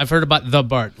Bart. I've heard about the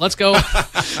Bart. Let's go.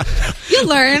 You'll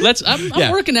learn. I'm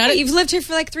Yeah. working at it. You've lived here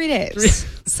for like 3 days.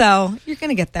 So you're going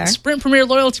to get there. Sprint Premier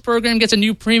Loyalty Program gets a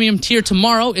new premium tier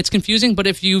tomorrow. It's confusing, but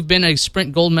if you've been a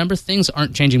Sprint Gold member, things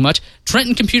aren't changing much.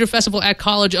 Trenton Computer Festival at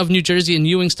College of New Jersey in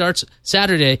Ewing starts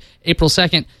Saturday, April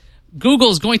 2nd.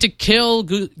 Google's going to kill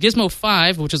Gizmo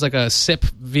 5, which is like a SIP,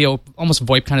 almost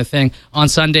VoIP kind of thing, on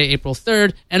Sunday, April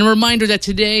 3rd. And a reminder that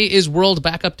today is World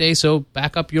Backup Day, so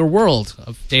back up your world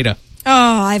of data. Oh,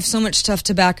 I have so much stuff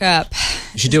to back up.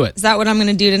 You should do it. Is that what I'm going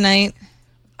to do tonight?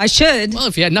 I should. Well,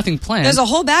 if you had nothing planned. There's a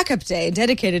whole backup day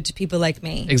dedicated to people like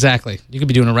me. Exactly. You could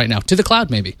be doing it right now. To the cloud,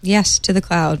 maybe. Yes, to the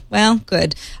cloud. Well,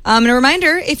 good. And a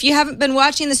reminder, if you haven't been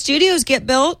watching the studios get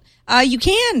built, you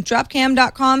can.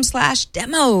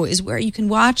 Dropcam.com/demo is where you can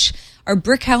watch our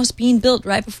brick house being built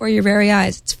right before your very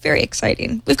eyes. It's very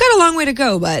exciting. We've got a long way to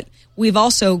go, but we've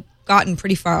also gotten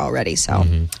pretty far already, so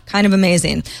kind of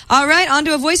amazing. All right, on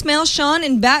to a voicemail. Sean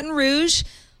in Baton Rouge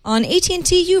on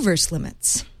AT&T U-verse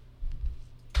limits.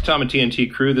 Tom and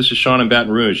TNT crew, this is Sean in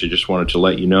Baton Rouge. I just wanted to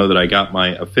let you know that I got my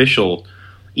official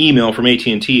email from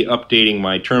AT&T updating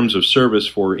my terms of service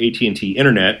for AT&T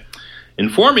Internet,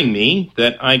 informing me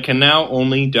that I can now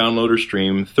only download or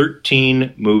stream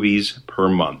 13 movies per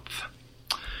month.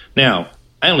 Now,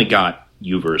 I only got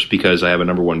Uverse because I have a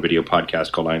 #1 video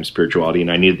podcast called I Am Spirituality,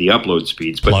 and I needed the upload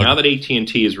speeds. But now that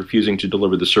AT&T is refusing to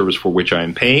deliver the service for which I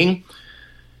am paying,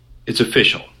 it's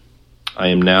official. I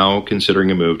am now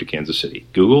considering a move to Kansas City.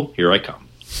 Google, here I come.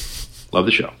 Love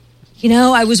the show. You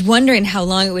know, I was wondering how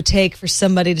long it would take for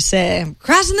somebody to say, I'm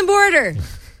crossing the border.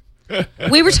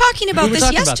 We were talking about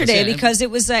this yesterday because it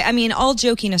was, I mean, all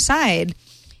joking aside,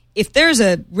 if there's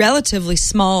a relatively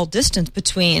small distance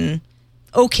between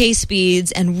okay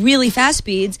speeds and really fast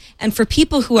speeds, and for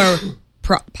people who are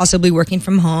possibly working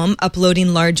from home,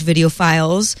 uploading large video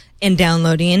files and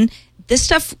downloading, this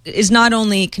stuff is not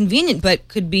only convenient, but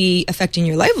could be affecting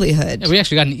your livelihood. Yeah, we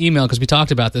actually got an email because we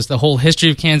talked about this, the whole history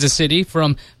of Kansas City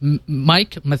from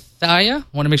Mike Mathia. I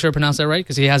want to make sure I pronounce that right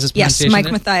because he has his pronunciation. Yes,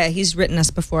 Mike Mathia. He's written us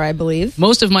before, I believe.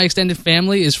 Most of my extended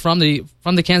family is from the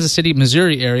Kansas City,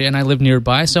 Missouri area, and I live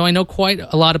nearby, so I know quite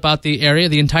a lot about the area,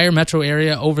 the entire metro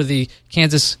area over the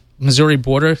Kansas-Missouri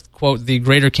border, quote, the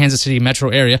greater Kansas City metro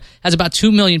area, has about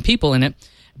 2 million people in it.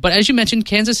 But as you mentioned,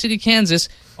 Kansas City, Kansas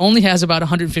only has about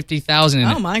 150,000 in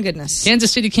it. Oh, my goodness.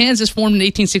 Kansas City, Kansas formed in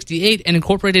 1868 and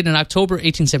incorporated in October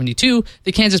 1872.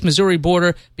 The Kansas-Missouri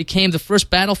border became the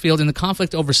first battlefield in the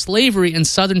conflict over slavery and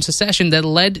Southern secession that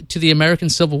led to the American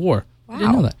Civil War. Wow. I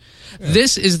didn't know that. Yeah.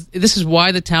 This is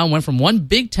why the town went from one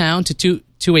big town to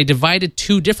a divided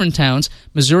 2 different towns.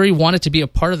 Missouri wanted to be a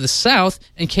part of the South,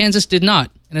 and Kansas did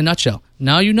not, in a nutshell.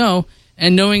 Now you know,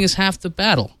 and knowing is half the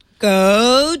battle.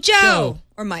 Go, Joe!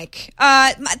 Or Mike.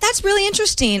 That's really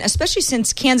interesting, especially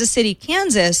since Kansas City,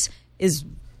 Kansas is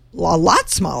a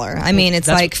lot smaller. I mean, it's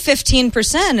like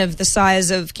 15% of the size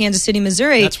of Kansas City,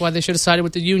 Missouri. That's why they should have sided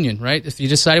with the Union, right? If you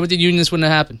just sided with the Union, this wouldn't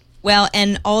have happened. Well,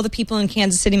 and all the people in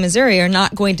Kansas City, Missouri are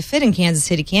not going to fit in Kansas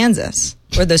City, Kansas,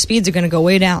 where those speeds are going to go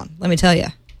way down, let me tell you.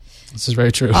 This is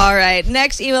very true. All right.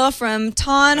 Next email from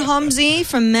Ton Homsey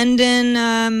from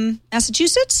Mendon,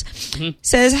 Massachusetts. Mm-hmm.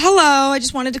 Says, hello. I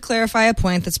just wanted to clarify a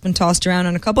point that's been tossed around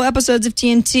on a couple episodes of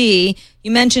TNT.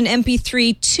 You mentioned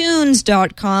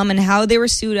mp3tunes.com and how they were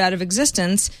sued out of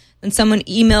existence. And someone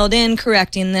emailed in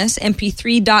correcting this.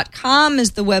 mp3.com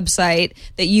is the website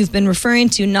that you've been referring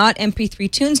to, not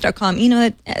mp3tunes.com. You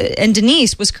know, and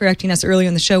Denise was correcting us earlier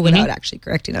in the show without actually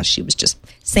correcting us. She was just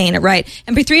saying it right.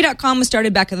 mp3.com was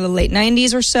started back in the late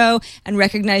 90s or so and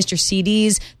recognized your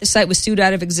CDs. The site was sued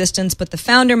out of existence, but the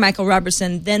founder, Michael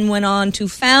Robertson, then went on to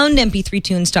found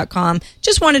mp3tunes.com.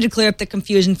 Just wanted to clear up the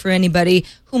confusion for anybody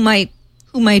who might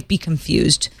be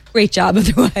confused. Great job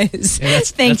otherwise. Yeah,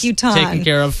 Thank you, Ton. Taken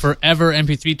care of forever.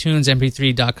 MP3Tunes,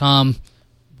 mp3.com.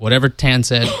 Whatever Tan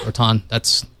said, or Ton,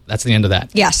 that's the end of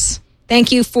that. Yes.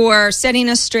 Thank you for setting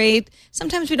us straight.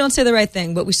 Sometimes we don't say the right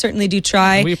thing, but we certainly do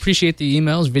try. We appreciate the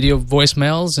emails, video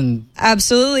voicemails, and...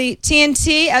 Absolutely.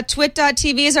 TNT at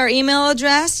twit.tv is our email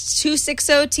address.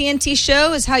 260-TNT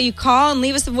show is how you call and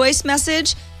leave us a voice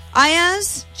message.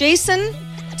 Ayaz, Jason,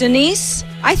 Denise,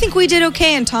 I think we did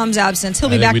okay in Tom's absence. He'll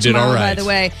be back tomorrow, by the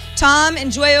way. Tom,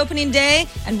 enjoy opening day,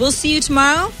 and we'll see you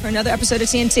tomorrow for another episode of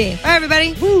TNT. Bye,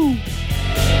 everybody. Woo!